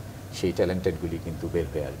পারছি না, সেই ট্যালেন্টেডগুলি কিন্তু বের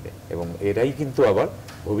হয়ে আসবে এবং এরাই কিন্তু আবার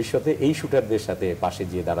ভবিষ্যতে এই শুটারদের সাথে পাশে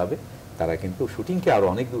গিয়ে দাঁড়াবে তারা কিন্তু শুটিংকে আরো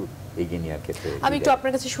অনেক দূর এগিয়ে নেওয়ার ক্ষেত্রে। আমি একটু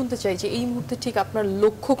আপনার কাছে শুনতে চাই যে এই মুহূর্তে ঠিক আপনার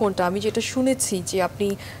লক্ষ্য কোনটা? আমি যেটা শুনেছি যে আপনি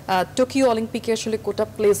টোকিও অলিম্পিকে আসলে কোটা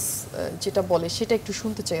প্লেস যেটা বলে সেটা একটু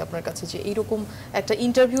শুনতে চাই আপনার কাছে, যে এইরকম একটা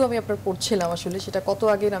ইন্টারভিউ আমি আপনার পড়ছিলাম, আসলে সেটা কত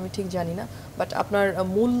আগের আমি ঠিক জানি না, বাট আপনার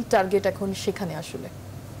মূল টার্গেট এখন সেখানে আসলে।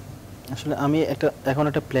 আসলে আমি এখন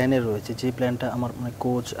একটা প্ল্যানে রয়েছে, যে প্ল্যানটা আমার মানে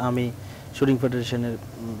কোচ, আমি, শুটিং ফেডারেশনের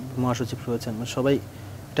মহাসচিব রয়েছেন, মানে সবাই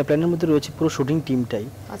একটা প্ল্যানের মধ্যে রয়েছে, পুরো শুটিং টিমটাই।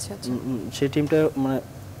 আচ্ছা আচ্ছা। সেই টিমটা মানে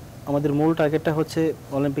আমাদের মূল টার্গেটটা হচ্ছে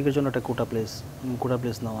অলিম্পিকের জন্য একটা কোটা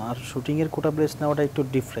প্লেস নেওয়া। আর শুটিংয়ের কোটা প্লেস নেওয়াটা একটু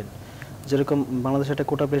ডিফারেন্ট। যেরকম বাংলাদেশে একটা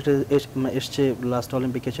কোটা প্লেস এসছে লাস্ট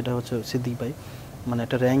অলিম্পিকে, সেটা হচ্ছে সিদ্দিক ভাই, মানে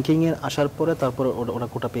একটা র্যাঙ্কিংয়ে আসার পরে তারপরে ওরা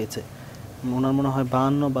কোটা পেয়েছে। ওনার মনে হয়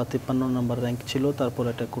 52 বা 53 নাম্বার র্যাঙ্ক ছিল, তারপর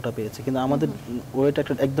একটা কোটা পেয়েছে। কিন্তু আমাদের ওয়েটা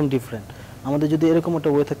একটা একদম ডিফারেন্ট। আমাদের যদি এরকম একটা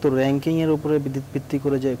ওয়ে থাকতো র্যাঙ্কিংয়ের উপরে ভিত্তি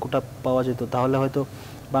করে যে কোটা পাওয়া যেত, তাহলে হয়তো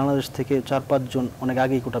বাংলাদেশ থেকে 4-5 জন অনেক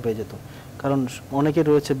আগেই কোটা পেয়ে যেত। কারণ অনেকে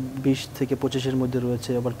রয়েছে 20 থেকে 25-এর মধ্যে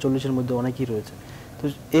রয়েছে, আবার 40-এর মধ্যে অনেকেই রয়েছে। তো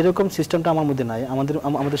এরকম সিস্টেমটা আমার মধ্যে নাই,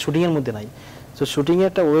 আমাদের শুটিংয়ের মধ্যে নাই। তো শুটিংয়ের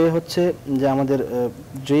একটা ওয়ে হচ্ছে যে আমাদের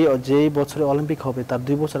যেই বছরে অলিম্পিক হবে তার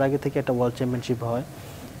 2 বছর আগে থেকে একটা ওয়ার্ল্ড চ্যাম্পিয়নশিপ হয়,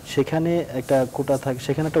 সেখানে একটা কোটা থাকে,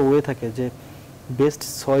 সেখানে একটা ওয়ে থাকে যে বেস্ট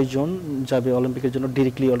 6 জন যাবে অলিম্পিকের জন্য,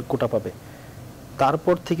 ডিরেক্টলি কোটা পাবে।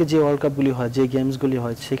 তারপর থেকে যে ওয়ার্ল্ড কাপগুলি হয়, যে গেমসগুলি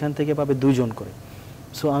হয়, সেখান থেকে পাবে 2 জন করে।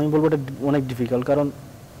 সো আমি বলবো এটা অনেক ডিফিকাল্ট, কারণ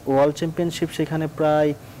ওয়ার্ল্ড চ্যাম্পিয়নশিপ সেখানে প্রায়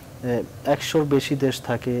 100-র বেশি দেশ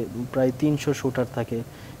থাকে, প্রায় 300 শুটার থাকে।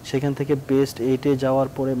 সেখান থেকে বেস্ট 8-এ যাওয়ার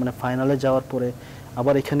পরে, মানে ফাইনালে যাওয়ার পরে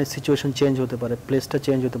আবার এখানে সিচুয়েশন চেঞ্জ হতে পারে, প্লেসটা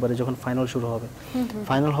চেঞ্জ হতে পারে যখন ফাইনাল শুরু হবে।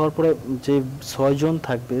 ফাইনাল হওয়ার পরে যে 6 জন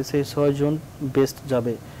থাকবে, সেই 6 জন বেস্ট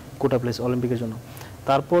যাবে কোটা প্লেস অলিম্পিকের জন্য।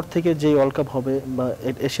 তারপর থেকে যে ওয়ার্ল্ড কাপ হবে বা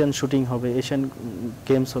এশিয়ান শুটিং হবে, এশিয়ান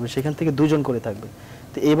গেমস হবে, সেখান থেকে 2 জন করে থাকবে।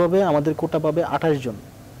 তো এইভাবে আমাদের কোটা পাবে 28 জন,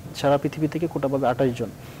 সারা পৃথিবী থেকে কোটা পাবে 28 জন,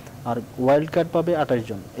 আর ওয়াইল্ড কার্ড পাবে 28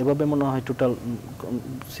 জন। এভাবে মনে হয় টোটাল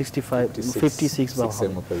 56 বা হবে।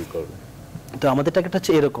 তো আমাদের টার্গেট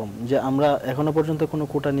হচ্ছে এরকম, যে আমরা এখনো পর্যন্ত কোনো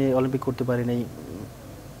কোটা নিয়ে অলিম্পিক করতে পারি নাই।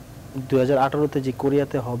 2018-তে যে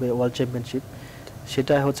কোরিয়াতে হবে ওয়ার্ল্ড চ্যাম্পিয়নশিপ,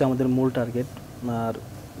 সেটা হচ্ছে আমাদের মূল টার্গেট। আর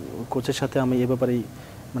কোচের সাথে আমি এ ব্যাপারেই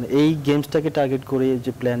মানে এই গেমসটাকে টার্গেট করে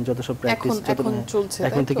যে প্ল্যান, যত সব প্র্যাকটিস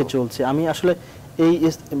এখন থেকে চলছে। আমি আসলে এই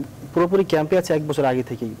পুরোপুরি ক্যাম্পে আছে 1 বছর আগে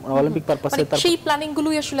থেকেই অলিম্পিক পারপাসে। তার সেই প্ল্যানিং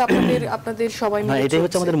গুলোই আসলে আপনাদের সবাই মিলে, হ্যাঁ, এটাই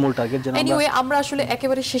হচ্ছে আমাদের মূল টার্গেট। এনিওয়ে আমরা আসলে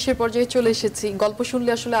একেবারে শেষের পর্যায়ে চলে এসেছি। গল্প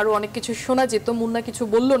শুনলে আসলে আরো অনেক কিছু শোনা যেত, মুন্না কিছু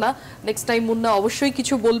বললো না, নেক্সট টাইম মুন্না অবশ্যই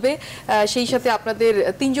কিছু বলবে। সেই সাথে আপনাদের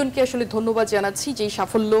 3 জনকে আসলে ধন্যবাদ জানাচ্ছি, যেই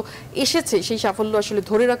সাফল্য এসেছে সেই সাফল্য আসলে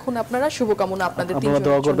ধরে রাখুন আপনারা। শুভকামনা আপনাদের 3 জনের,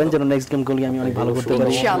 দোয়া করবেন যেন নেক্সট গেমগুলি আমি অনেক ভালো করতে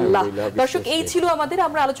পারি ইনশাআল্লাহ। দর্শক, এই ছিল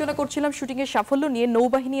আমরা আলোচনা করছিলাম শুটিং এর সাফল্য নিয়ে।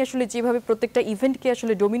 নৌবাহিনী আসলে যেভাবে প্রত্যেকটা ইভেন্টকে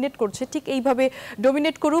আসলে ডমিনেট করছে, ঠিক এইভাবে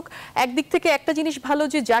ডমিনেট করুক। একদিক থেকে একটা জিনিস ভালো,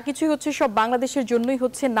 যে যা কিছুই হচ্ছে সব বাংলাদেশের জন্যই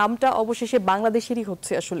হচ্ছে, নামটা অবশেষে বাংলাদেশেরই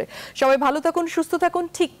হচ্ছে আসলে। সবাই ভালো থাকুন, সুস্থ থাকুন।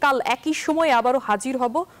 ঠিক কাল একই সময়ে আবারও হাজির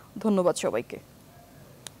হব। ধন্যবাদ সবাইকে।